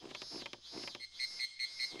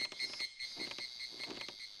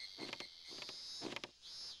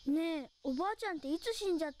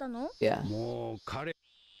 Yeah.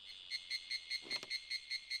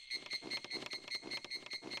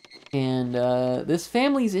 And this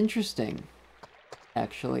family's interesting,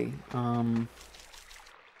 actually. Where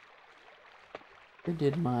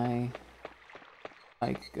did my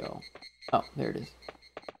bike go? Oh, there it is.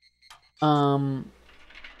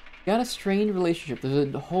 Got a strained relationship.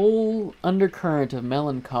 There's a whole undercurrent of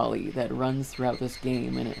melancholy that runs throughout this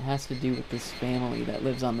game, and it has to do with this family that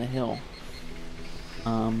lives on the hill.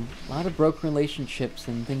 A lot of broken relationships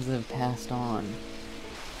and things that have passed on.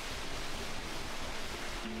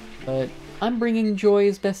 But I'm bringing joy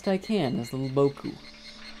as best I can as little Boku.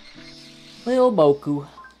 Little Boku.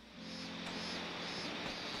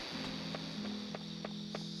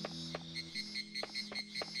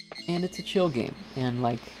 And it's a chill game, and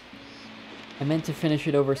like, I meant to finish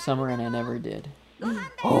it over summer and I never did.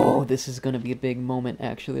 Oh, this is gonna be a big moment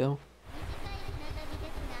actually though.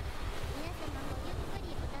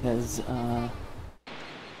 Because,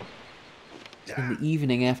 in the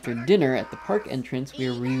evening after dinner at the park entrance, we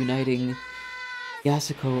are reuniting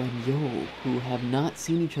Yasuko and Yo, who have not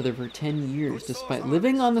seen each other for 10 years, despite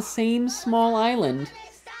living on the same small island.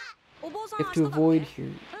 We have to avoid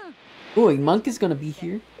here. Oh, a monk is gonna be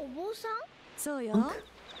here. お坊さん？そうよ。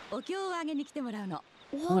お経をあげに来てもらうの。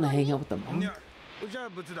 I wanna hang out with the い monk. や、うちは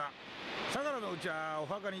仏だ。相良のうちはお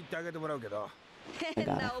墓に行ってあげてもらうけど。変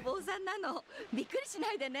なお坊さんなの。びっくりし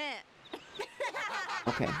ないでね。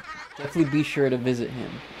Okay. Definitely be sure to visit him.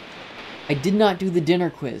 I did not do the dinner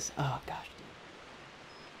quiz. Oh, gosh.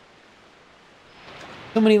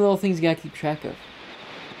 So many little things you gotta keep track of.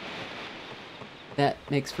 That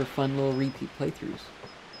makes for fun little repeat playthroughs.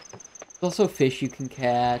 There's also fish you can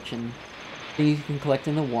catch, and things you can collect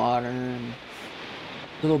in the water, and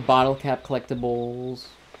little bottle cap collectibles.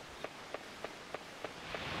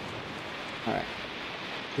 Alright.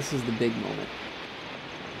 This is the big moment.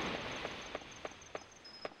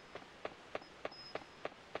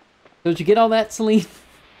 So did you get all that, Celine?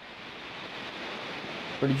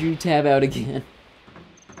 Or did you tab out again?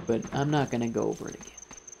 But I'm not gonna go over it again.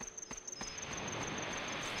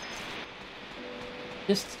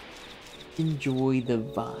 Just enjoy the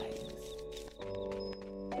vibe.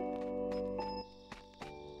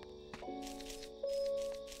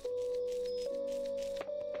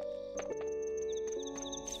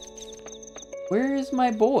 Where is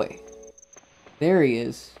my boy? There he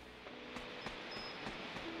is.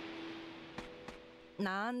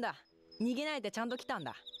 なんだ、逃げないでちゃんと来たん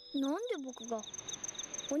だ。なんで僕が？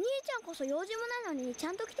お兄ちゃんこそ用事もないのにち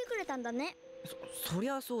ゃんと来てくれたんだね。そり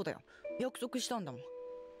ゃそうだよ。約束したんだもん。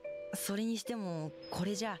それにしてもこ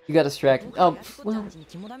れじゃ。 You got distracted. Oh, well.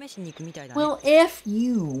 肝試しに行くみたいだね。Well, F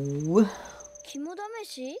you. 肝試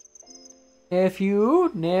し？ F you,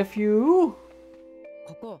 nephew.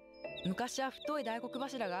 ここ、昔は太い大黒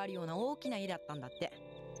柱があるような大きな家だったんだって。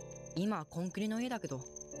今はコンクリの家だけど、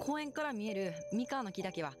公園から見えるミカの木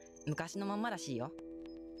だけは昔のまんまらしいよ。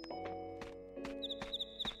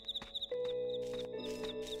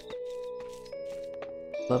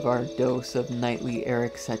Love our dose of nightly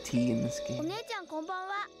Eric Satie in this お game. 姉ちゃんこんばん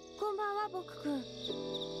は。こんばんは僕くん。あ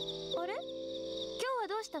れ？今日は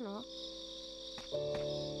どうしたの？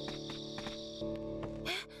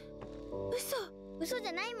嘘じ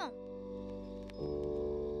ゃないもん。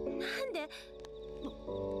なんで？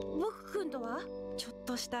僕くんとは？ちょっ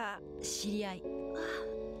とした知り合い。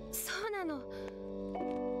そうなの。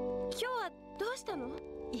今日はどうしたの？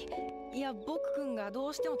いや、僕くんがど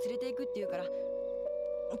うしても連れて行くって言うから、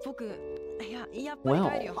僕、やっぱり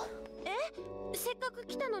帰るよ。せっかく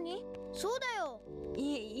来たのに。そうだよ。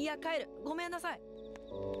いや、帰る。ごめんなさい。あ、ち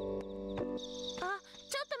ょっ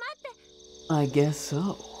と待って。 I guess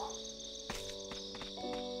so.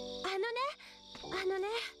 あのね。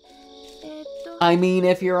I mean,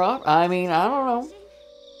 if you're up, I mean, I don't know.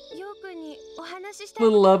 ようくんにお話ししたい。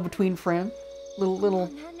 Little love between friends. Little.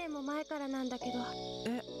 何年も前からなんだけど。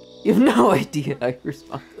You have no idea how you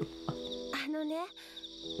responded. あのね。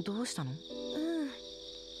どうしたの？今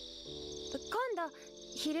度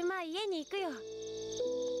昼間家に行くよ。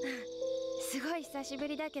すごい久しぶ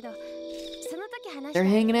りだけど、その時話した。 They're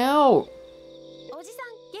hanging out. おじさん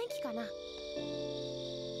元気かな？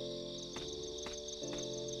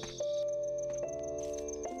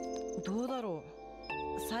どうだろ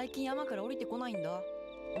う。最近山から降りてこないんだ。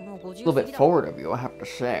もう50 A little 過ぎ bit だ。 forward of you, I have to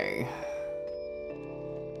say.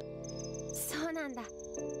 そうなんだ。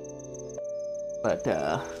But,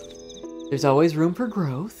 there's always room for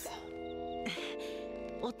growth.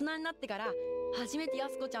 大人になってから初めてや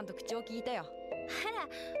すこちゃんと口を聞いたよ。あら、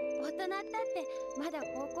大人ったってまだ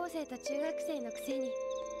高校生と中学生のくせに。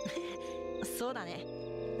そうだね。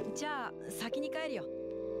じゃあ先に帰るよ。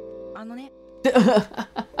あのね。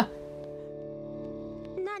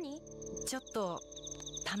何？ちょっと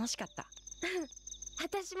楽しかった。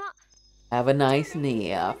私も。 Have a nice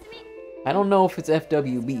nap. I don't know if it's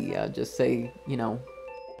FWB. I'll just say, you know,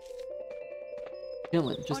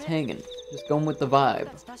 chilling, just hanging, just going with the vibe.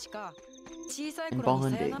 確か小さい頃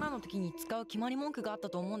にさよならの時に使う決まり文句があった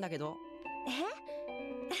と思うんだけど。も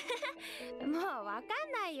うわかん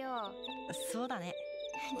ないよ。そうだね。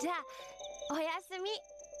じゃあおやすみ。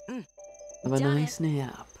Have a nice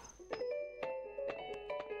nap.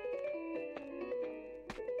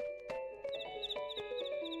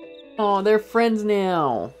 Oh, they're friends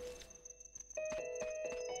now.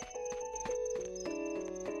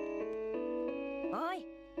 おい、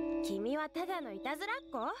君はただのいたずらっ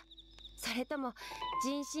子？それとも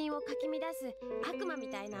人心をかき乱す悪魔み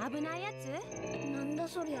たいな危ないやつ？なんだ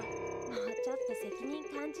そりゃ。もうちょっと責任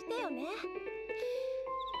感じてよね。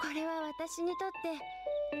これは私にとって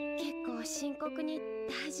結構深刻に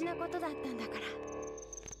大事なことだったんだから。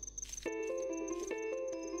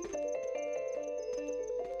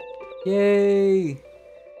Yay!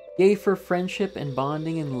 Yay for friendship and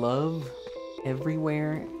bonding and love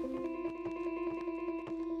everywhere.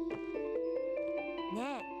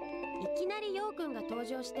 ボくんが登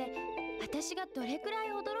場して私がどれくらい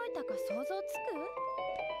驚いたか想像つく？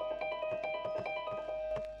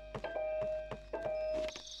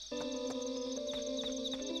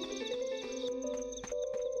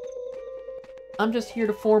 I'm just here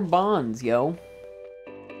to form bonds, yo.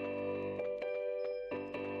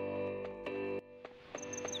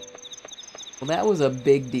 Well, that was a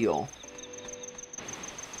big deal.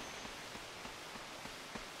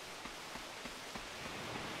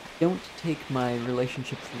 Don't take my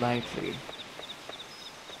relationships lightly.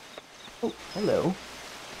 Oh, hello.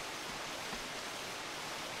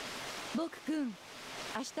 僕くん、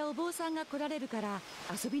明日お坊さんが来られるから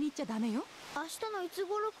遊びに行っちゃダメよ。明日のいつ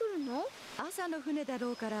頃来るの？朝の船だ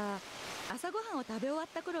ろうから朝ごはんを食べ終わっ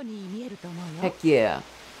た頃に見えると思うよ。 Heck yeah.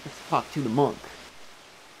 Let's talk to the monk.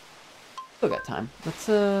 Still got time. Let's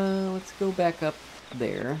go back up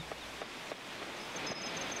there.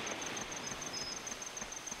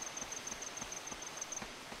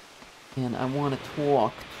 And I want to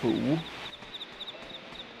talk to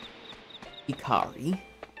Ikari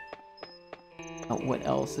about what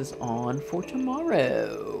else is on for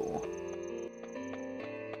tomorrow.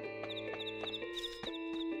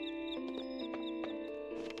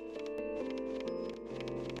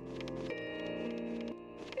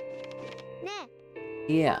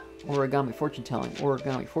 Yeah, origami fortune telling.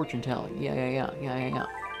 Origami fortune telling. Yeah.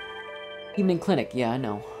 Evening clinic. Yeah, I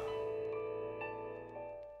know.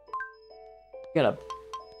 Got a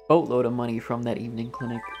boatload of money from that evening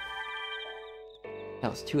clinic.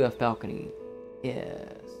 House 2F balcony. Yes.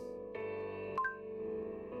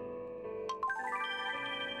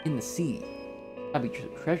 In the sea. Probably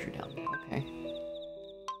treasure down there. Okay.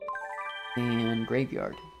 And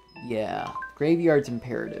graveyard. Yeah, graveyard's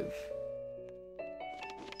imperative.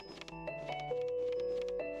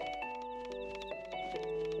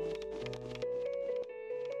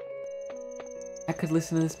 I could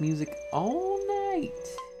listen to this music all night.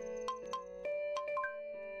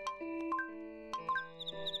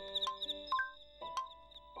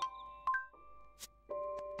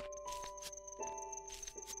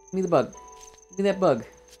 Give me the bug. Give me that bug.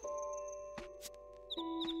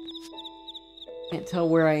 Can't tell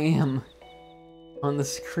where I am on the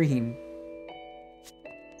screen.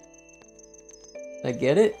 Did I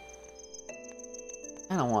get it?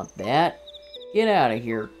 I don't want that. Get out of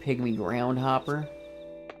here, pygmy groundhopper.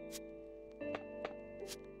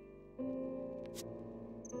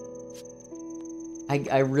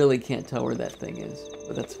 I really can't tell where that thing is,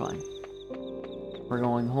 but that's fine. We're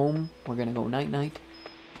going home. We're gonna go night-night.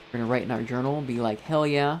 We're gonna write in our journal, be like, hell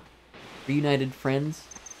yeah. Reunited friends.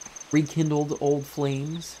 Rekindled old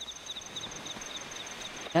flames.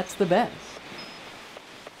 That's the best.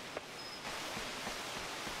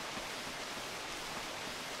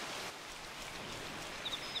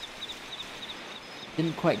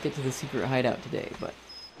 Didn't quite get to the secret hideout today, but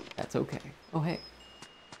that's okay. Oh, hey.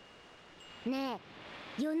 ね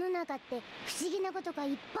え、世の中って不思議なことが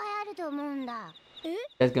いっぱいあると思うんだ。You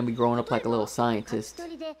guys gonna be growing up like a little scientist. 一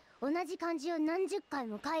人で同じ漢字を何十回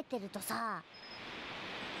も書いてるとさ。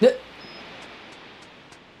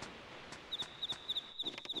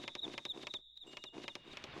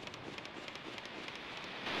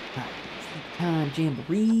Time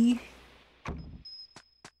jamboree.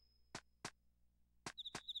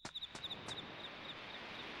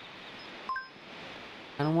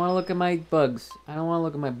 I don't want to look at my bugs. I don't want to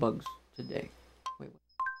look at my bugs today. Wait.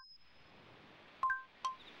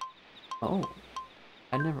 Oh.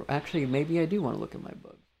 I never... Actually, maybe I do want to look at my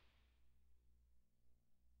bugs.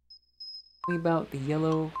 Tell me about the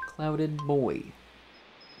yellow clouded boy.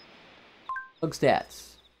 Bug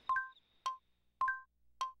stats.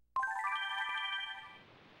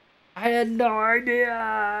 I had no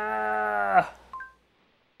idea!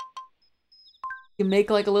 You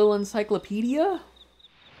make like a little encyclopedia?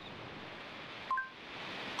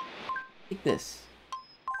 Take this.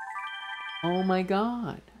 Oh my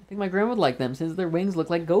god. I think my grandma would like them since their wings look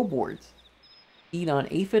like go boards. Feed on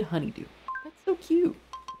aphid honeydew. That's so cute.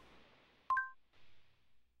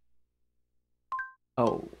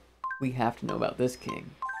 Oh, we have to know about this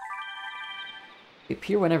king. They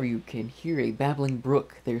appear whenever you can hear a babbling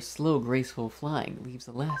brook. Their slow, graceful flying leaves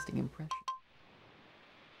a lasting impression.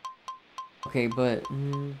 Okay, but...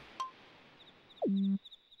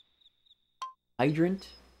 Hydrant?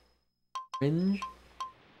 Fringe?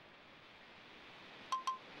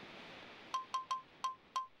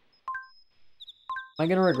 Am I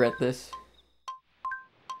gonna regret this?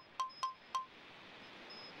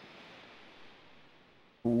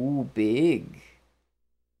 Ooh, big.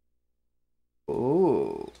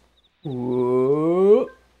 Oh. Whoa.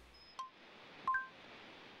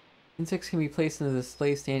 Insects can be placed in the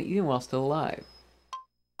display stand even while still alive.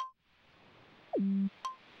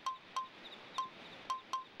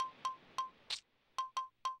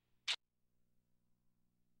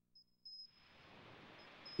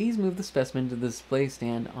 Please move the specimen to the display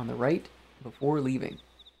stand on the right before leaving.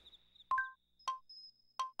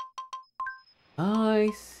 I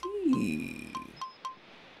see.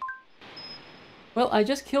 Well, I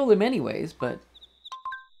just killed him anyways, but...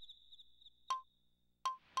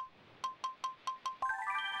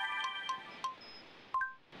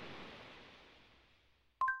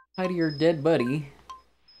 Hi to your dead buddy.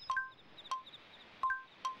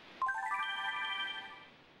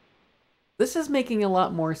 This is making a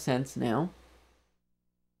lot more sense now.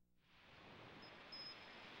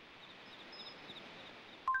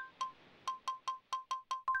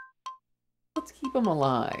 Let's keep him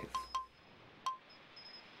alive.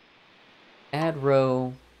 Add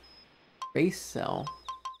row, base cell,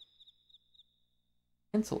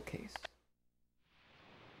 pencil case.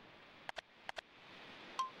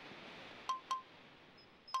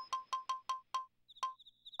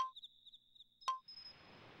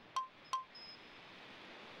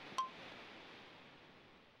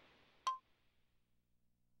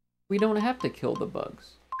 We don't have to kill the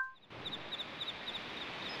bugs.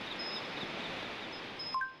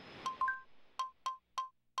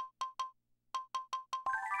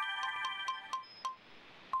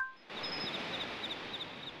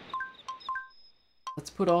 Let's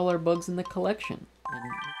put all our bugs in the collection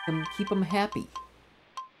and keep them happy.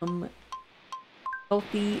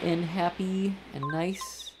 Healthy and happy and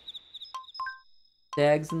nice.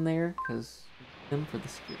 Dags in there, because them for the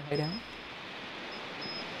secret hideout.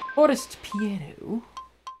 Forest piano.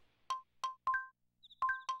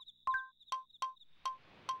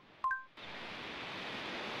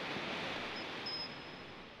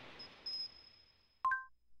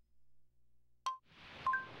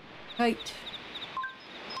 Kite.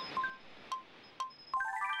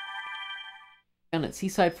 Found at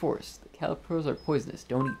Seaside Forest. The caterpillars are poisonous.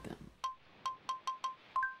 Don't eat them.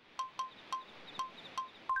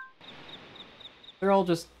 They're all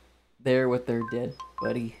just there with their dead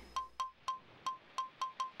buddy.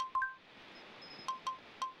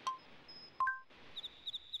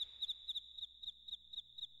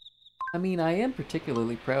 I mean, I am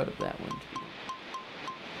particularly proud of that one too.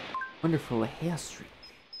 Wonderful hair streak.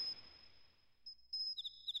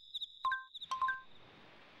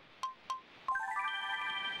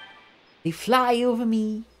 They fly over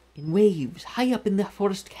me in waves high up in the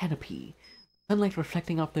forest canopy. Sunlight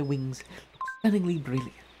reflecting off their wings looks stunningly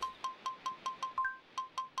brilliant.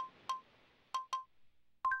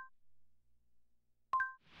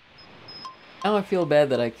 Now I feel bad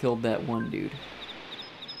that I killed that one dude.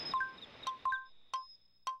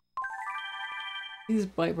 These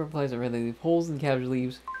bite butterflies are red. They leave holes in cabbage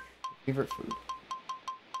leaves. Favorite food.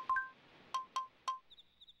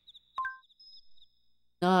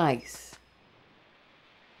 Nice.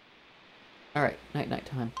 Alright, night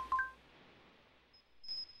time.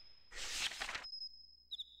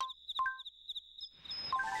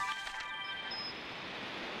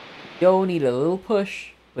 Yo needed a little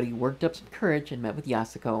push, but he worked up some courage and met with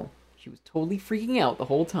Yasuko. She was totally freaking out the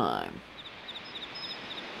whole time.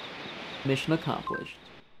 Mission accomplished.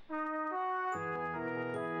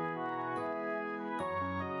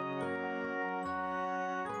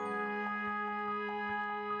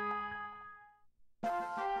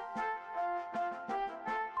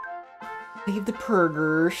 Leave the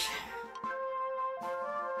purgers.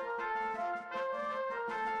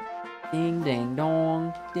 Ding dang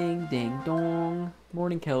dong, ding ding dong.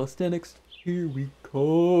 Morning calisthenics, here we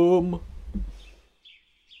come.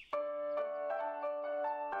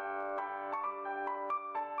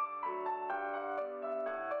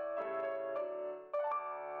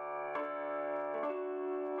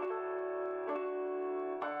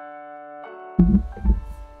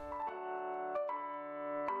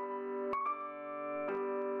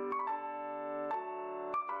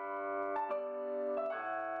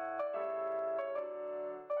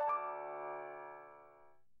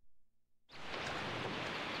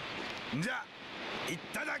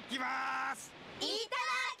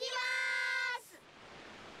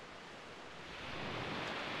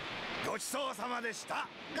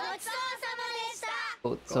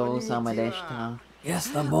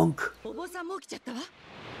 Yes, the monk. お坊さんも来ちゃったわ。あ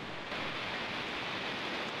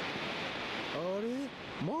れ、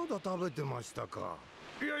まだ食べてましたか。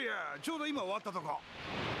いやいや、ちょうど今終わったとこ。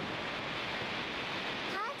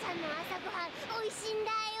母ちゃんの朝ごはん美味しいん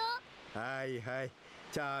だよ。はいはい、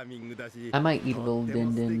チャーミングだし。 I might eat a little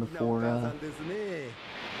din din before え？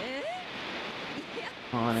いや、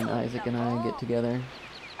On and Isaac and I get together.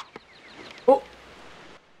 Oh!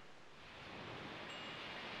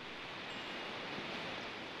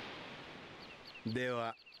 で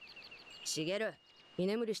はしげる、居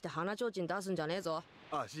眠りして鼻ちょうちん出すんじゃねえぞ。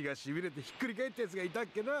足がしびれてひっくり返ったやつがいたっ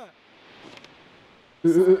けな。う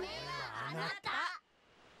うあなた。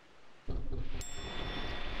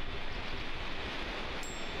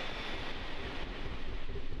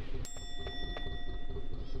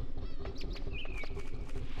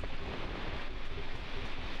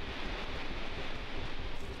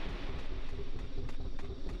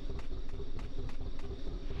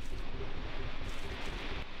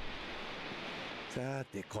さ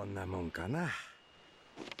てこんなもんかな。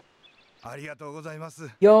ありがとうございます。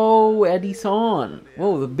 Yo, Eddie-san!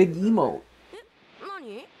 Whoa, the big emote.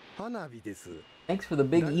 何？花火です。 Thanks for the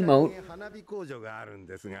big emote, 花火工場があるん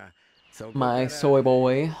ですが、そこ my soy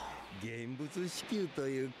boy. 現物支給と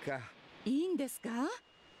いうか。いいんですか？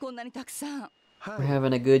こんなにたくさん。 We're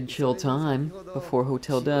having a good chill time before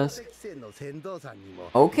hotel dusk. の船頭さんに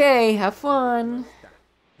も。 Okay, have fun!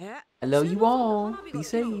 え？ I love you all. Be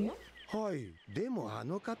safe. はい、でもあ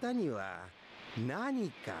の方には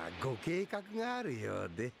何かご計画があるよ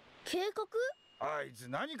うで。計画？あいつ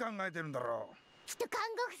何考えてるんだろう。きっと看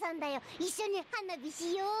護婦さんだよ。一緒に花火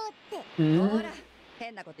しようって。 Hmm? ほら、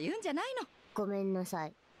変なこと言うんじゃないの。ごめんなさ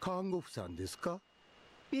い。看護婦さんですか？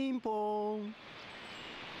ピンポーン。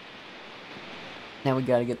 Now we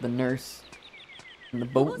gotta get the nurse and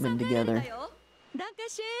the boatman together. ダンカ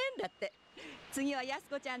シェーンだって。次はやす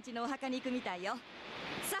こちゃん家のお墓に行くみたいよ。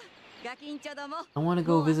さあ、ガキンチョども。 I want to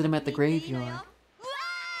go visit him at the graveyard.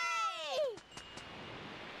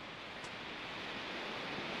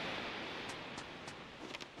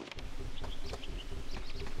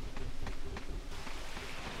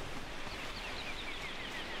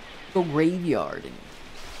 Go graveyarding.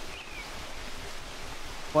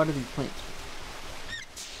 What are these plants?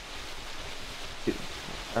 Do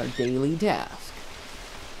our daily task.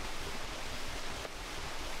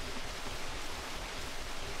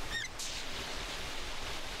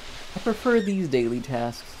 I prefer these daily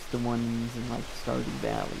tasks to the ones in like Stardew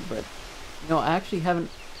Valley, but you know, I actually haven't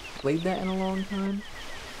played that in a long time.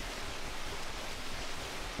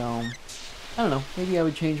 So I don't know, maybe I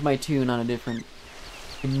would change my tune on a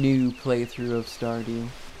new playthrough of Stardew.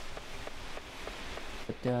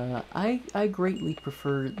 But I greatly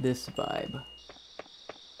prefer this vibe.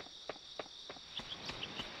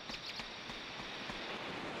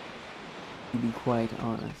 To be quite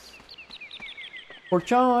honest.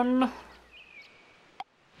 Fortune!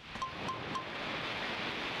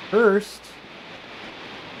 First.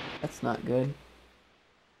 That's not good.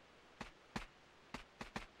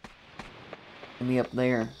 Get me up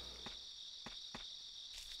there.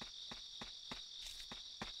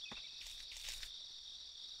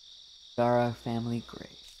 Gara family grave.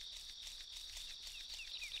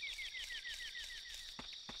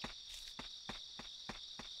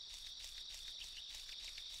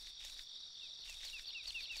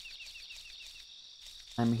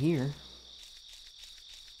 I'm here.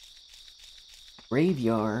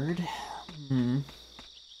 Graveyard.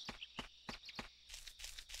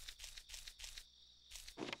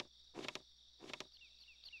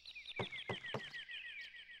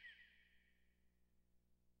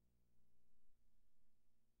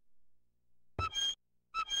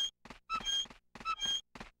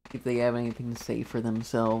 If they have anything to say for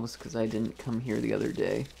themselves, because I didn't come here the other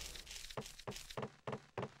day.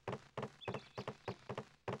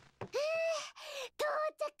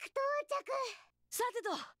 さてと、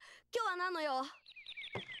今日は何の用？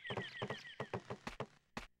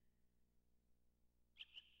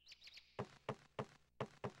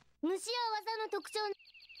虫や技の特徴。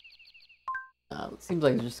 It seems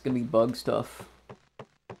like it's just gonna be bug stuff.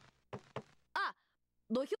 あ、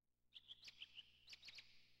土俵。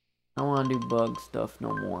 I don't want to do bug stuff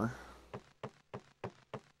no more.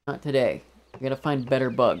 Not today. I gotta find better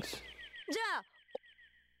bugs. じゃあ。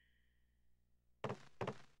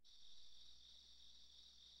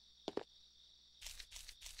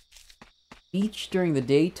 Beach during the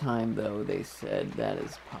daytime, though, they said that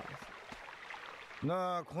is possible.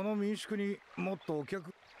 なあ、この民宿にもっとお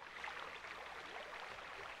客。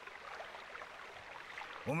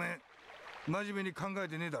おめえ、真面目に考え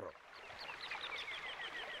てねえだろ。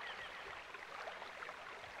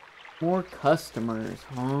 More customers,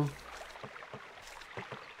 huh?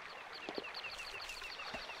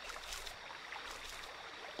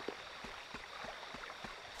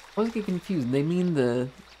 I always get confused. They mean the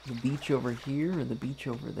beach over here or the beach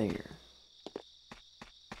over there?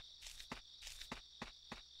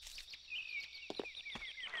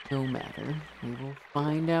 No matter. We will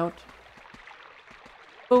find out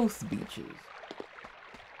both beaches.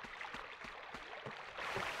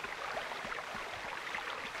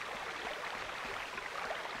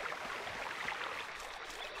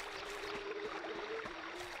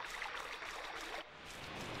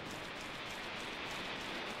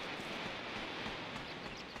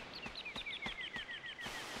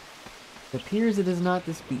 It appears it is not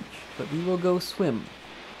this beach, but we will go swim.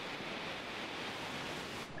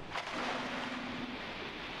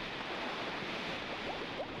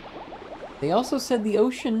 They also said the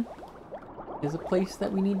ocean is a place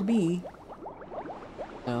that we need to be.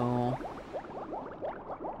 So...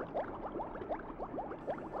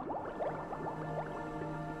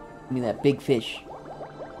 give me that big fish.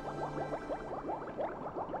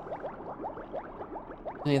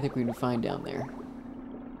 What do you think we're gonna find down there?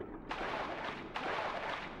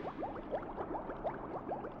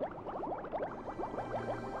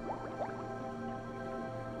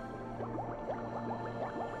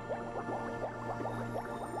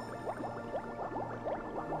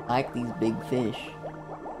 I like these big fish.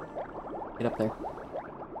 Get up there.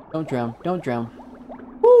 Don't drown. Don't drown.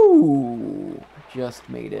 Woo! Just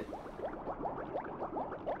made it.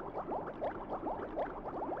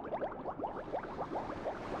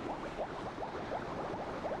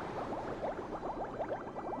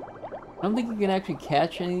 I don't think you can actually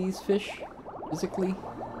catch any of these fish physically.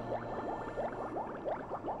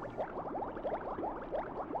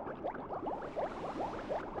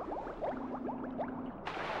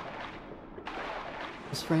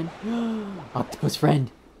 Octopus friend? Octopus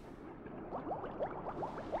friend!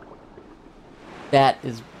 That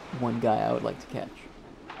is one guy I would like to catch.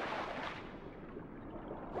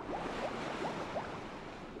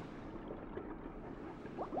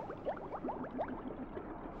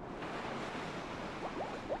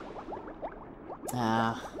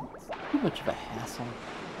 Ah, it's too much of a hassle.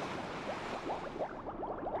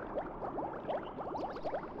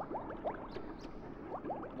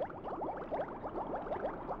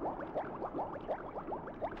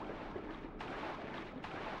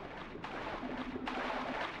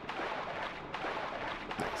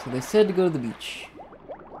 So they said to go to the beach.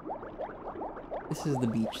 This is the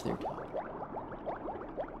beach they're talking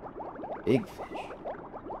about. Big fish.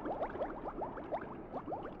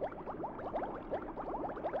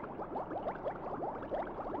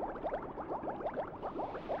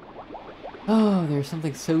 Oh, there's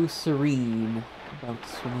something so serene about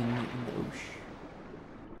swimming in the ocean.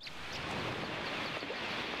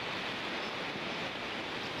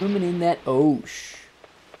 Swimming in that ocean.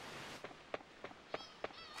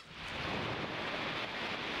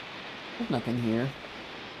 There's nothing here.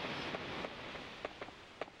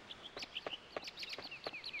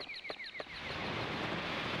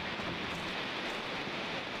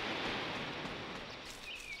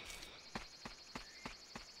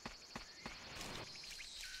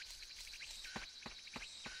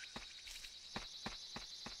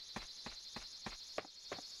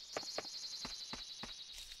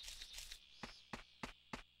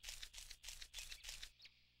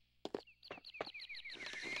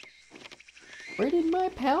 Where did my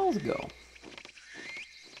pals go?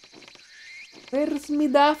 Where's me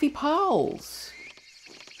daffy pals?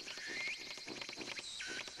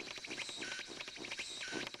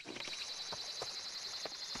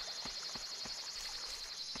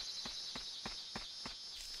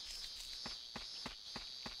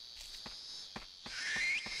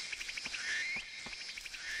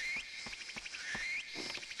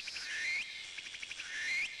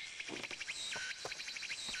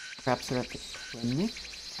 Perhaps they're at the clinic?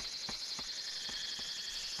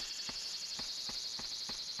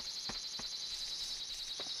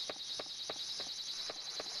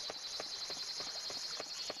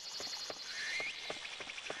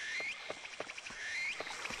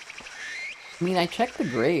 I mean, I checked the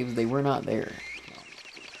graves, they were not there.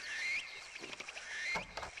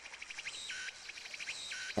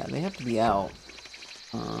 Yeah, they have to be out.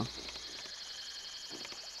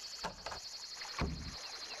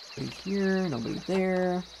 Nobody here, nobody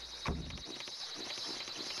there.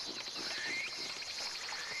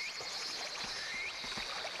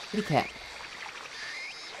 Kitty cat.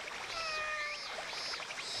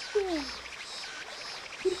 Yeah.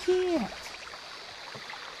 Kitty cat.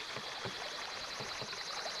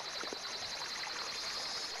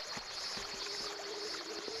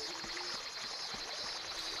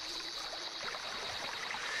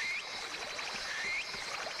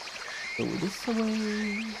 Go this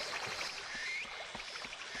way.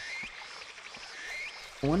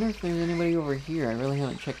 I wonder if there's anybody over here. I really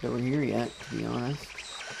haven't checked over here yet, to be honest.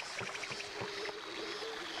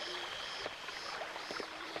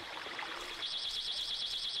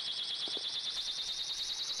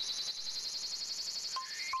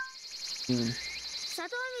 soon.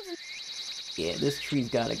 Yeah, this tree's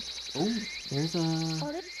got a... Oh, there's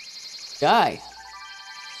a... guy.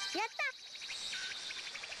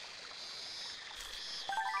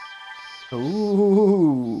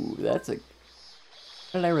 Ooh, that's a...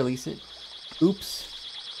 How did I release it? Oops.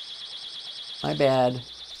 My bad.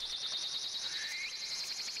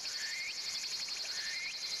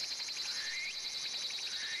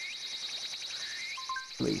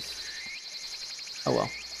 Release. Oh well.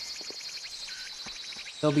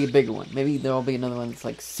 There'll be a bigger one. Maybe there'll be another one that's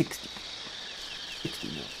like 60. 60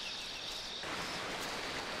 mil.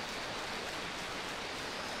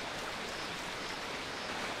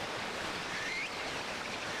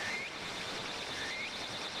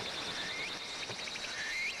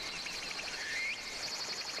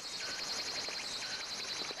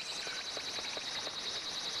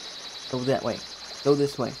 Go that way. Go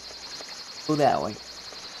this way. Go that way.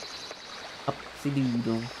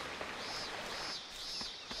 Upsy-doodle.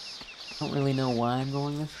 Don't really know why I'm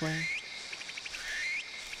going this way.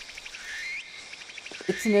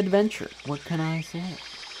 It's an adventure. What can I say?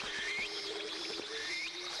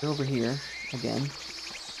 They're over here again.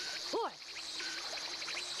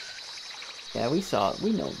 Yeah, we saw it.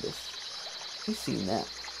 We know this. We've seen that.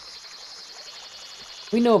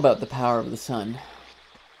 We know about the power of the sun.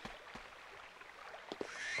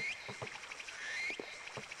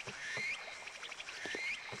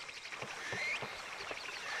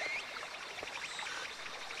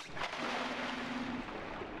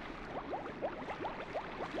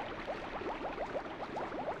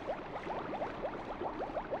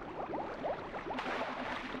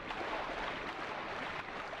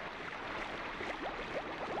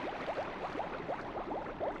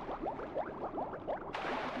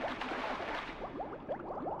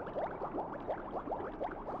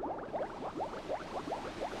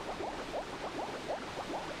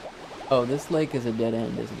 Oh, this lake is a dead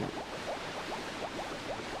end, isn't it?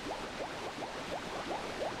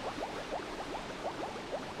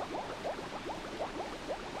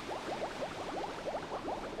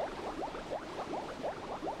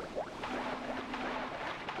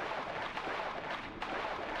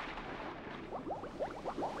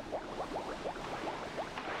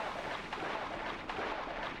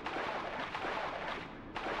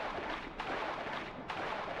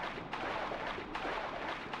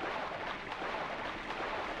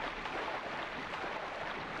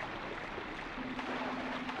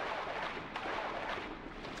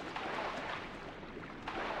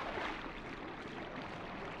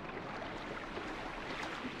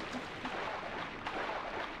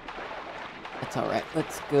 That's alright.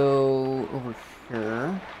 Let's go over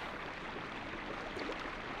here.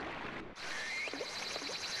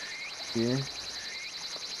 Here.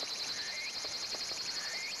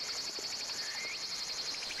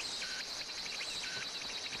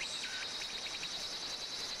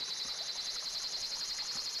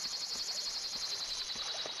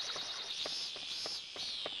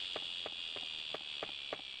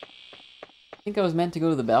 I think I was meant to go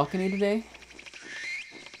to the balcony today.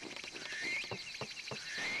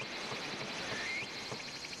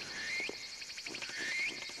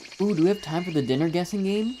 Ooh, do we have time for the dinner guessing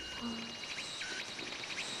game?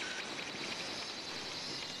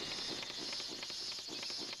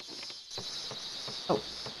 Oh,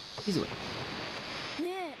 he's away.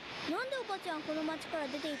 ねえ、なんでおばちゃんこの町から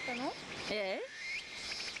出て行ったの？え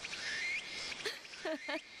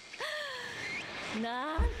え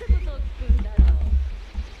なんてことを聞くんだろ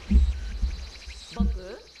う。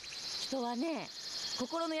僕、人はね、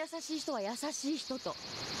心の優しい人は優しい人と、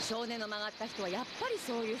少年の曲がった人はやっぱり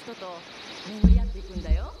そういう人と巡り合っていくん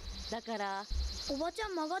だよ。だから、おばちゃ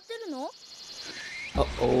ん曲がってるの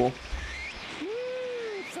？Uh-oh.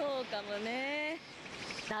 そうかもね。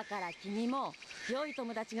だから君も良い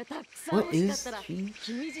友達がたくさん欲しかったら、君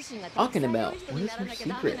自身がたくさん良い人にならなきゃ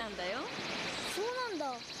ダメなんだよ。そうなん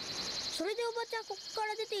だ。それでおばちゃんここか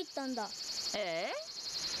ら出て行ったんだ。ええ？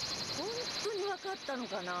本当に分かったの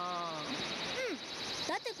かな。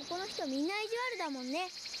だってここの人みんな意地悪だもんね。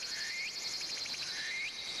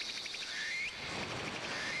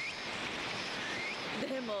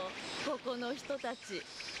でもここの人たち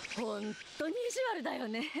本当に意地悪だよ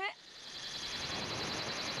ね。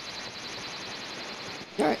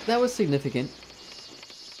Alright, that was significant.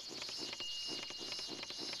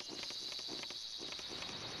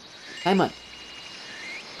 Time on.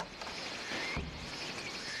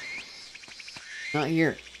 Not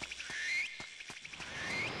here.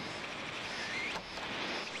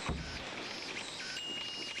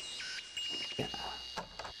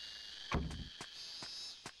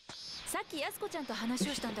 きやすこちゃんと話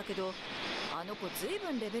をしたんだけど、あの子ずい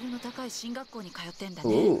ぶんレベルの高い進学校に通ってんだね。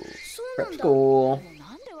 Ooh, そうなん prep だ。 school. でも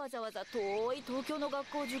なんでわざわざ遠い東京の学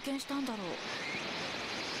校を受験したんだろう。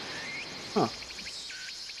 Huh.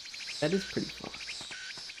 That is pretty fun.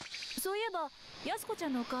 そういえばやすこちゃ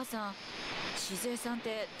んのお母さん静江さんっ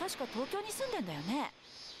て確か東京に住んでんだよね。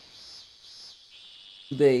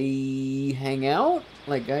 They hang out?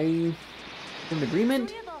 Like an そうい agreement?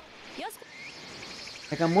 えばやすこ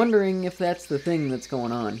Like, I'm wondering if that's the thing that's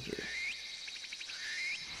going on here.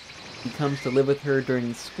 He comes to live with her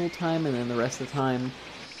during school time, and then the rest of the time,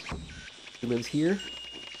 he lives here.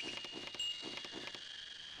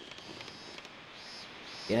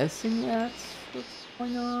 Guessing that's what's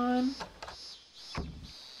going on.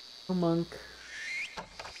 A monk.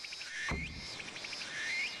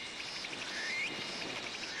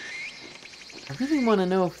 I really want to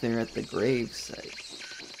know if they're at the gravesite.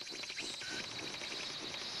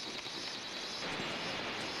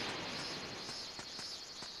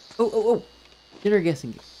 Oh! Dinner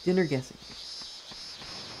guessing. Dinner guessing.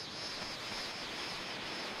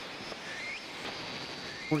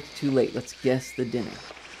 Before it's too late, let's guess the dinner.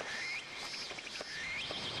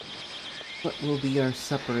 What will be our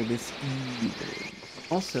supper this evening?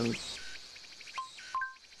 Also, I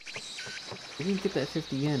didn't get that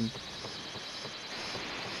 50 yen.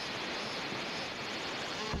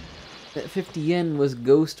 That 50 yen was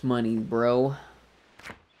ghost money, bro.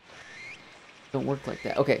 Don't work like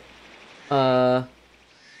that. Okay.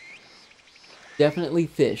 Definitely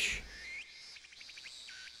fish.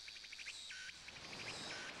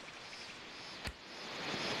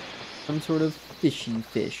 Some sort of fishy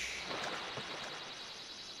fish.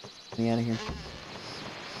 Get me out of here.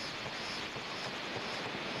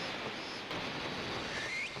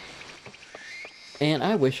 And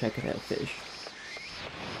I wish I could have fish.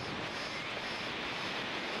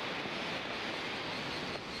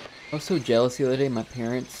 I was so jealous the other day. My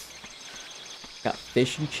parents got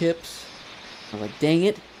fish and chips. I was like, dang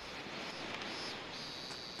it.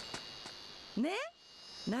 ね、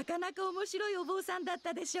なかなか面白いお坊さんだっ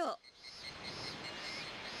たでしょう。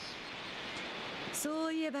そ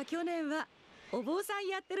ういえば去年はお坊さん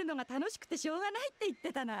やってるのが楽しくてしょうがないって言っ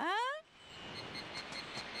てたな。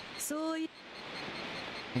そうい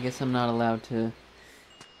I guess I'm not allowed to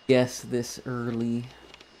guess this early.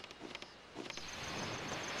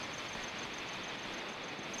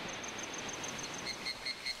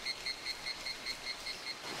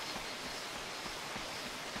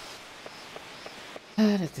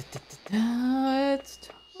 It's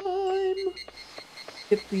time.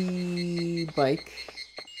 Get the bike.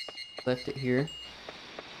 Left it here.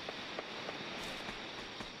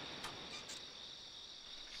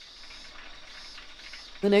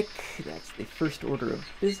 Clinic. That's the first order of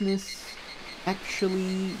business.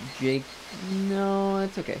 Actually, Jake. No,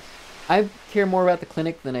 it's okay. I care more about the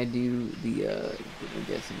clinic than I do the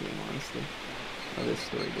guessing game, honestly. How this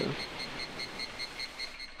story goes.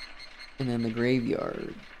 And then the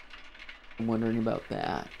graveyard. I'm wondering about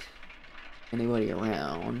that. Anybody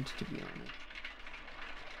around, to be honest.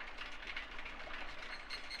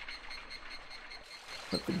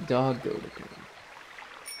 Let the dog go to go.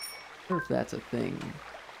 I wonder if that's a thing.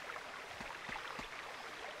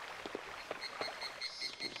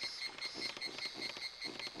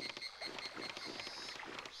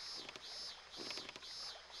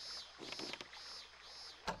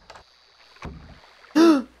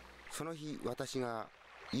 その日、私が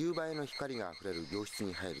夕映えの光があふれる病室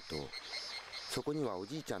に入ると、そこにはお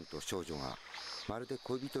じいちゃんと少女がまるで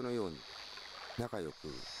恋人のように仲良く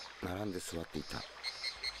並んで座っていた。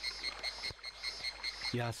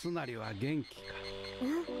安成は元気か？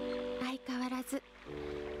相変わらず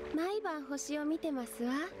毎晩星を見てます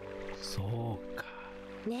わ。そうか。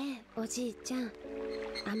ねえおじいちゃん、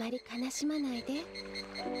あまり悲しまないで。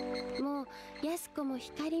もう安子も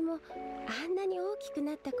光もあんなに大きく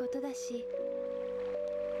なったことだし。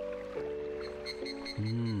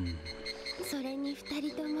それに二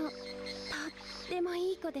人ともとっても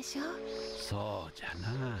いい子でしょ。そうじゃ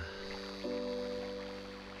な。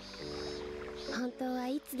本当は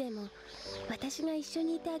いつでも私が一緒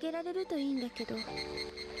にいてあげられるといいんだけど。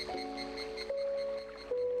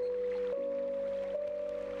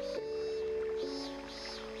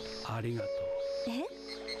ありがとう。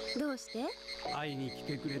え？どうして？会いに来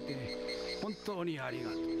てくれて本当にありが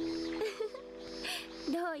とう。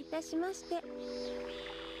どういたしまして。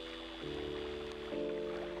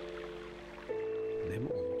でも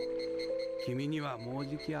君にはもう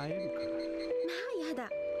じき会えるから。まあやだ、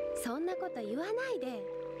そんなこと言わないで。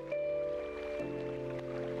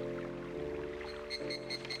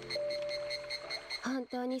本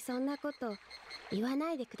当にそんなこと言わ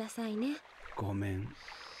ないでくださいね。ごめん。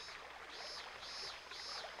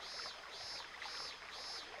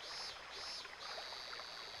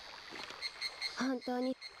本当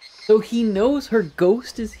に。So he knows her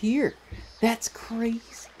ghost is here. That's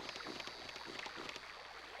crazy.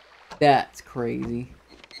 That's crazy.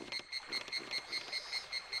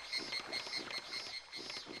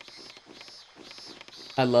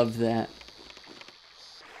 I love that.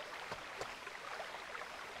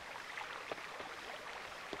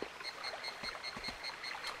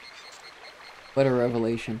 What a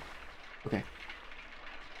revelation. Okay.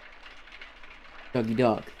 Doggy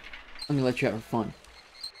dog. I'm gonna let you have fun.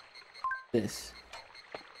 This.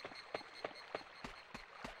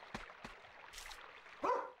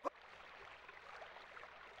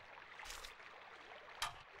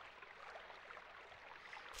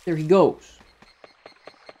 There he goes.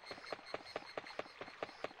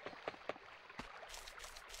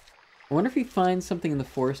 I wonder if he finds something in the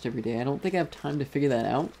forest every day. I don't think I have time to figure that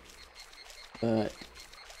out. But...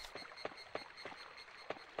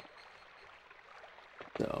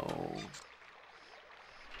 So...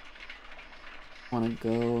 Want to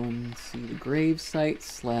go and see the grave site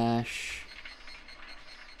slash...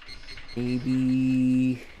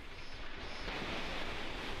 Maybe...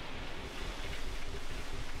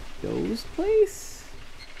 Joe's place?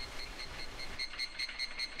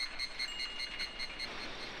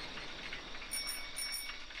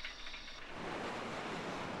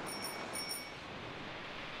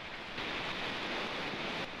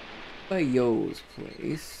 By Yo's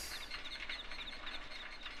place.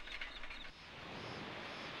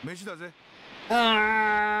 飯だぜ。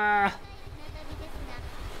Ah!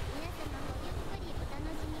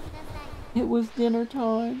 It was dinner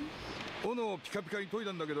time. 斧をピカピカに研い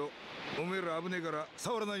だんだけど、おめえら危ねえから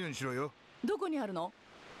触らないようにしろよ。どこにあるの？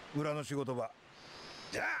裏の仕事場。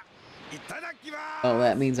じゃあ、いただきまーす。 Oh,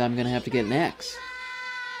 that means I'm gonna have to get an axe.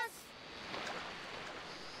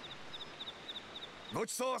 ご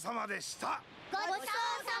ちそうさまでした。ごちそう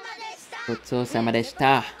さまでした。ごちそうさまでし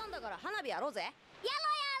た。だから花火やろうぜ。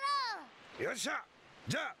よっしゃ。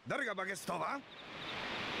じゃあ誰がバケツ当番？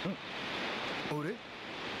俺？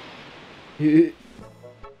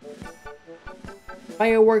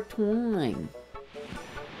 Firework time.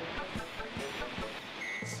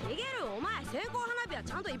 しげる、お前線香花火は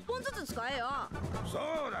ちゃんと一本ずつ使えよ。そ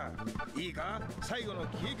うだ。いいか？最後の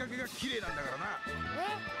消えかけが綺麗なんだからな。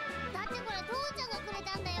だってこれ父ちゃんがくれ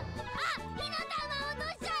たんだよ。あ、火の玉落と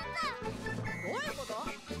しちゃった。どういうこと？あ、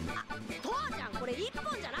父ちゃんこれ一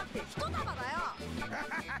本じゃなくて一束だよ。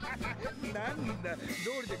なんだ、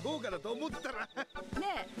道理で豪華だと思ったら。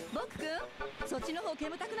ねえ、ボクくん、そっちの方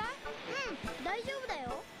煙たくない？うん、大丈夫だ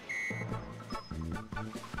よ。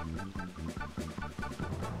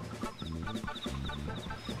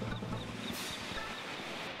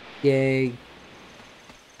Yay.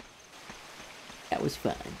 That was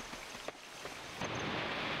fun.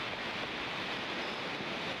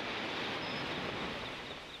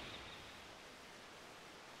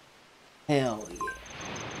 Hell yeah.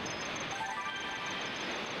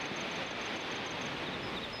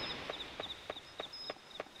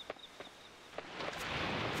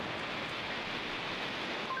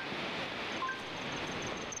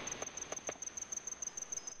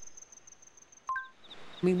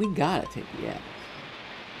 I mean, we gotta take the axe.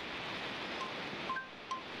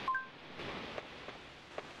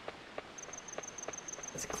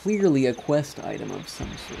 It's clearly a quest item of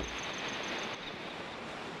some sort.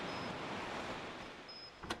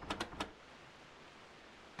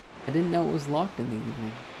 I didn't know it was locked in the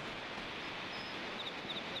evening.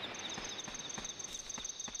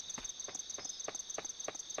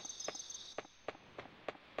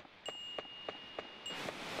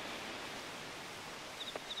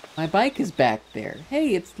 My bike is back there.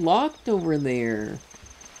 Hey, it's locked over there.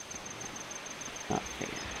 Not fair.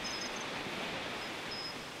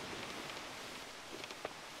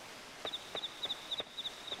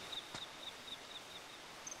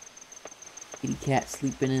 Kitty cat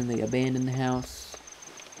sleeping in the abandoned house.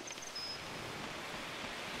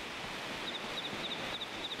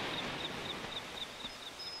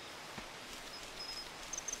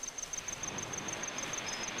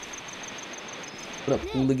 What up,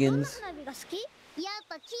 hooligans?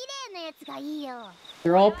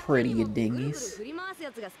 They're all pretty, you dingies. 振り回す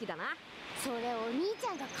やつが好きだな。それお兄ち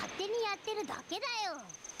ゃんが勝手にやってるだけだよ。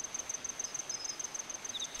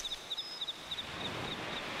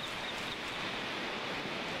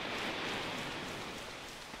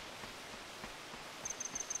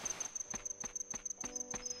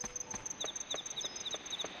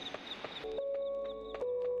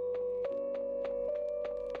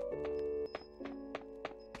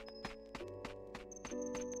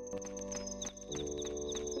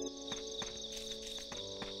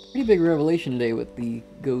Pretty big revelation today with the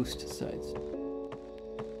ghost sides.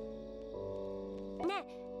 ね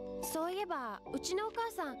え、そういえばうちのお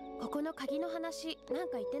母さんここの鍵の話なん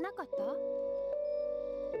か言ってなかった？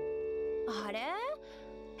あれ？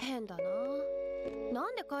変だな。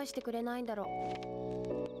なんで返してくれないんだろ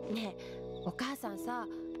う。ねえ、お母さんさ、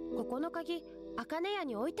ここの鍵茜屋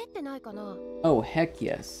に置いてってないかな？ Oh, heck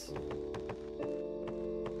yes.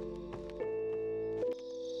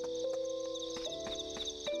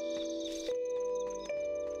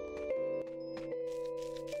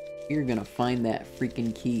 You're gonna find that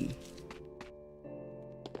freaking key.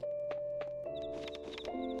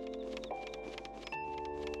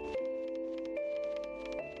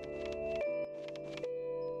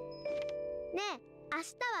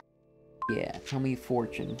 Yeah, tell me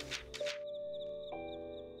fortune.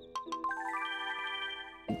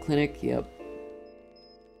 Clinic, yep.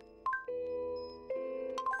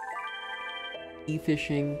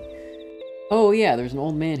 E-fishing. Oh yeah, there's an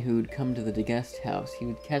old man who'd come to the guest house. He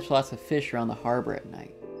would catch lots of fish around the harbor at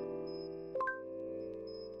night.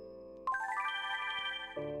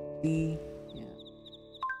 Yeah.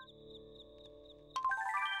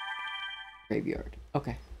 Graveyard.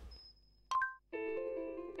 Okay.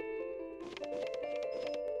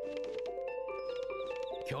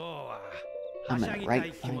 今日ははしゃぎた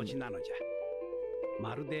い気持ちなのじゃ。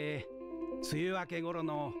まるで梅雨明け頃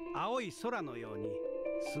の青い空のように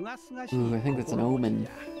すがすがしい心 Ooh, I think that's an omen.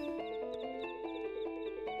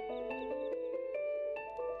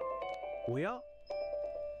 おや、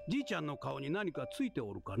じいちゃんの顔に何かついて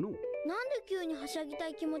おるかの？なんで急にはしゃぎた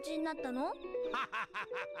い気持ちになったの？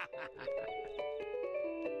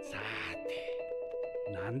さ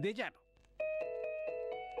て、なんでじゃろ。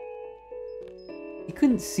He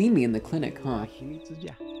couldn't see me in the clinic, huh? 秘密じ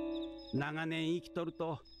ゃ。長年生きとる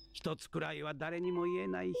と一つくらいは誰にも言え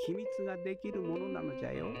ない秘密ができるものなのじ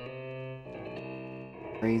ゃよ。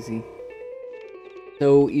Crazy.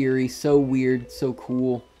 So eerie, so weird, so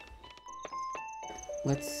cool.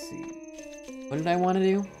 Let's see. What did I want to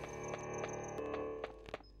do?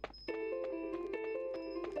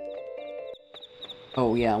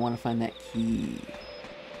 Oh yeah, I want to find that key.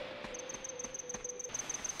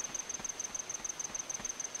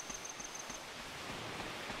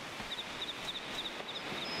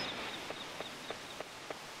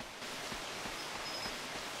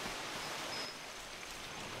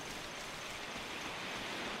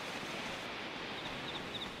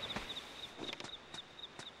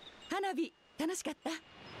 Hanabi, 楽しかった。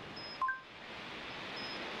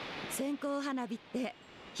線香花火って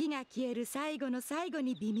火が消える最後の最後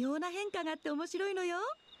に微妙な変化があって面白いのよ。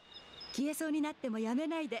消えそうになってもやめ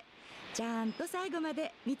ないで、ちゃんと最後ま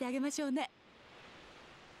で見てあげましょうね。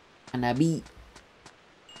Hanabi.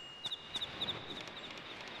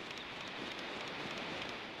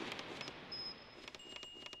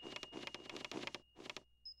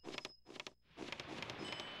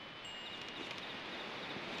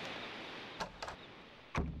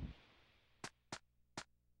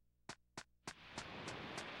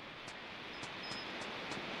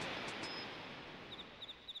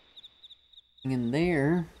 In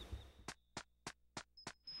there.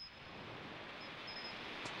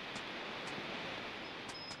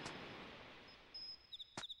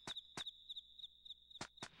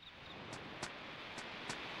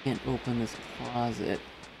 Can't open this closet.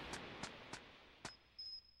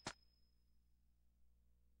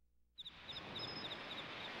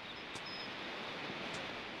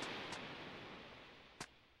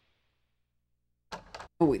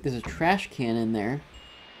 Oh wait, there's a trash can in there.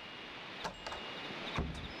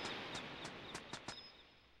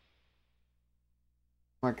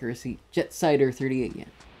 Marker receipt. Jet cider, 38 yen.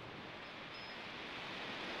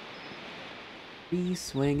 Free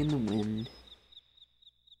swing in the wind.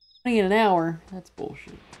 20 in an hour? That's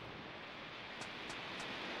bullshit.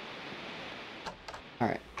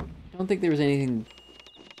 Alright. Don't think there was anything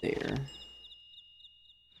there.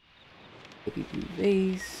 Baby blue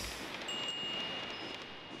vase.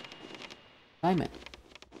 Simon.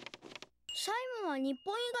 サイモンは日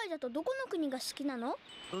本以外だとどこの国が好きなの？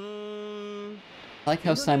 I like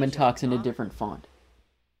how Simon talks in a different font.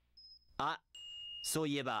 あ、そう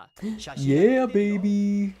いえば、写真 Yeah,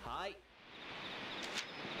 baby! はい。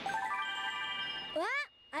わ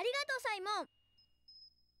あ、ありがとうサイモン。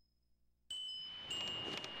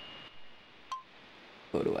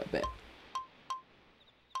Photo, I bet.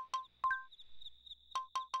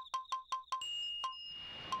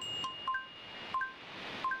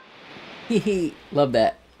 Hehe, love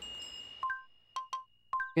that.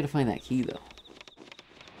 Gotta find that key though.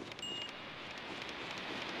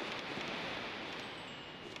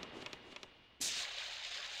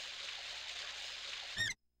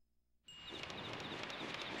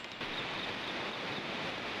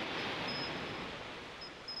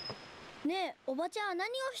 ねえ、おばちゃんは何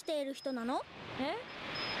をしている人なの？え？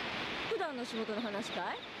普段の仕事の話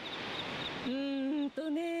かい？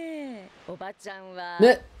おばちゃんは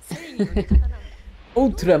ね。正義の味方なんだ。ウ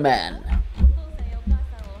ルトラマン。お父さんやお母さ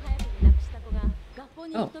んを早くに亡くした子が学校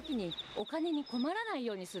に行くときにお金に困らない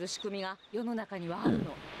ようにする仕組みが世の中にはあるの。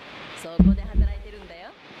そこで働いてるんだ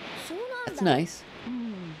よ。そうなん That's だ。nice.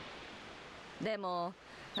 でも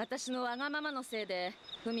私のわがままのせいで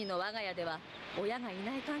ふみの我が家では親がい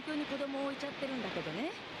ない環境に子供を置いちゃってるんだけどね。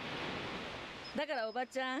だからおば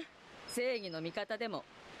ちゃん、正義の味方でも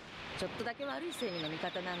ちょっとだけ悪い正義の味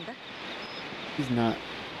方なんだ。 She's not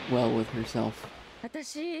well with herself.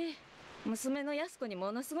 私、娘の安子に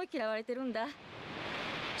ものすごい嫌われてるんだ。知っ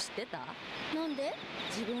てた？なんで？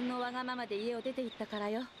自分のわがままで家を出て行ったから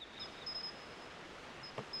よ。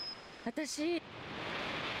私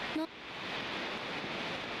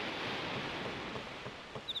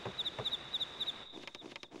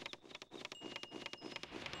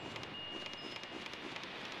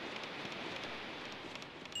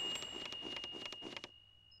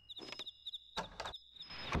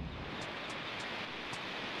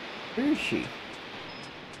Where is she?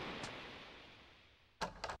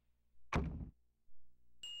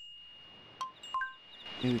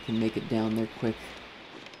 Maybe we can make it down there quick.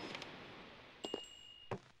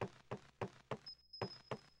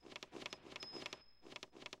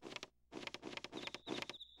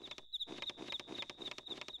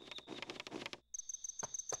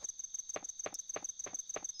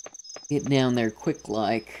 Get down there quick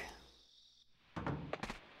like.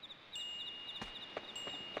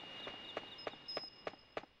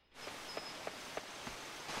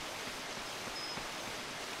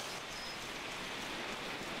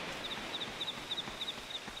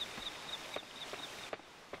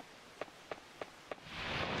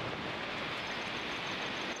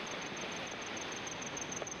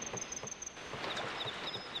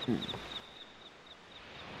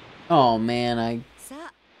 Oh man, I さ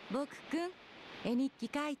あ、僕くん、絵日記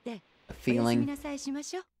書いて a おやすみ feeling. なさいしま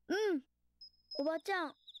しょう。うん。おばちゃ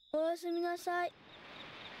ん、おやすみなさい。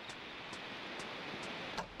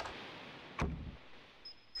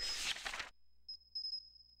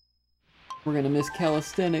We're gonna miss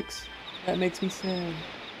calisthenics. That makes me sad.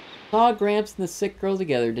 Saw Gramps and the sick girl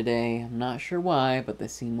together today. I'm not sure why, but they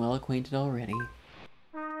seem well acquainted already.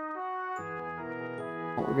 Well,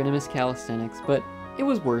 we're gonna miss calisthenics, but it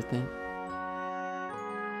was worth it.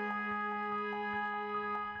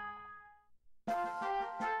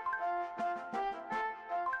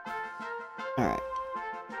 Alright.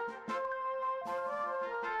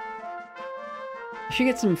 I should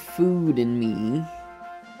get some food in me.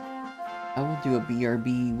 I will do a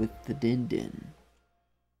BRB with the Din Din.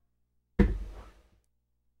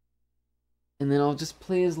 And then I'll just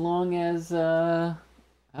play as long as, I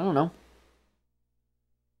don't know.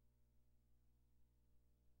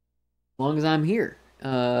 As long as I'm here.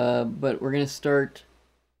 But we're gonna start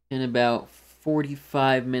in about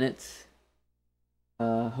 45 minutes.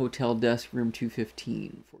 Hotel desk room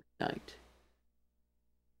 215 for tonight.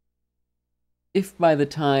 If by the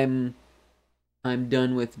time I'm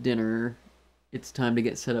done with dinner, it's time to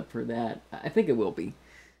get set up for that, I think it will be.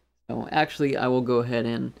 So actually, I will go ahead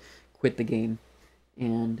and quit the game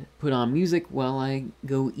and put on music while I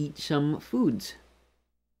go eat some foods.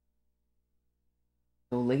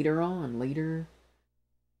 So later on, later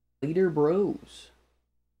bros.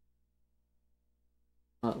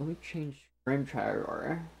 Let me change frame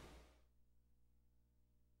tracker.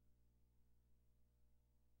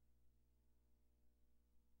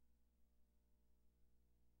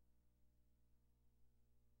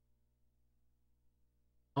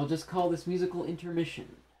 I'll just call this musical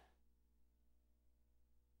intermission.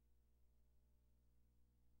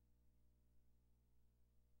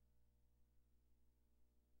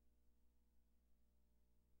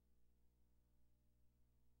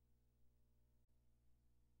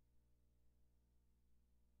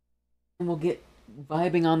 And we'll get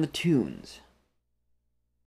vibing on the tunes.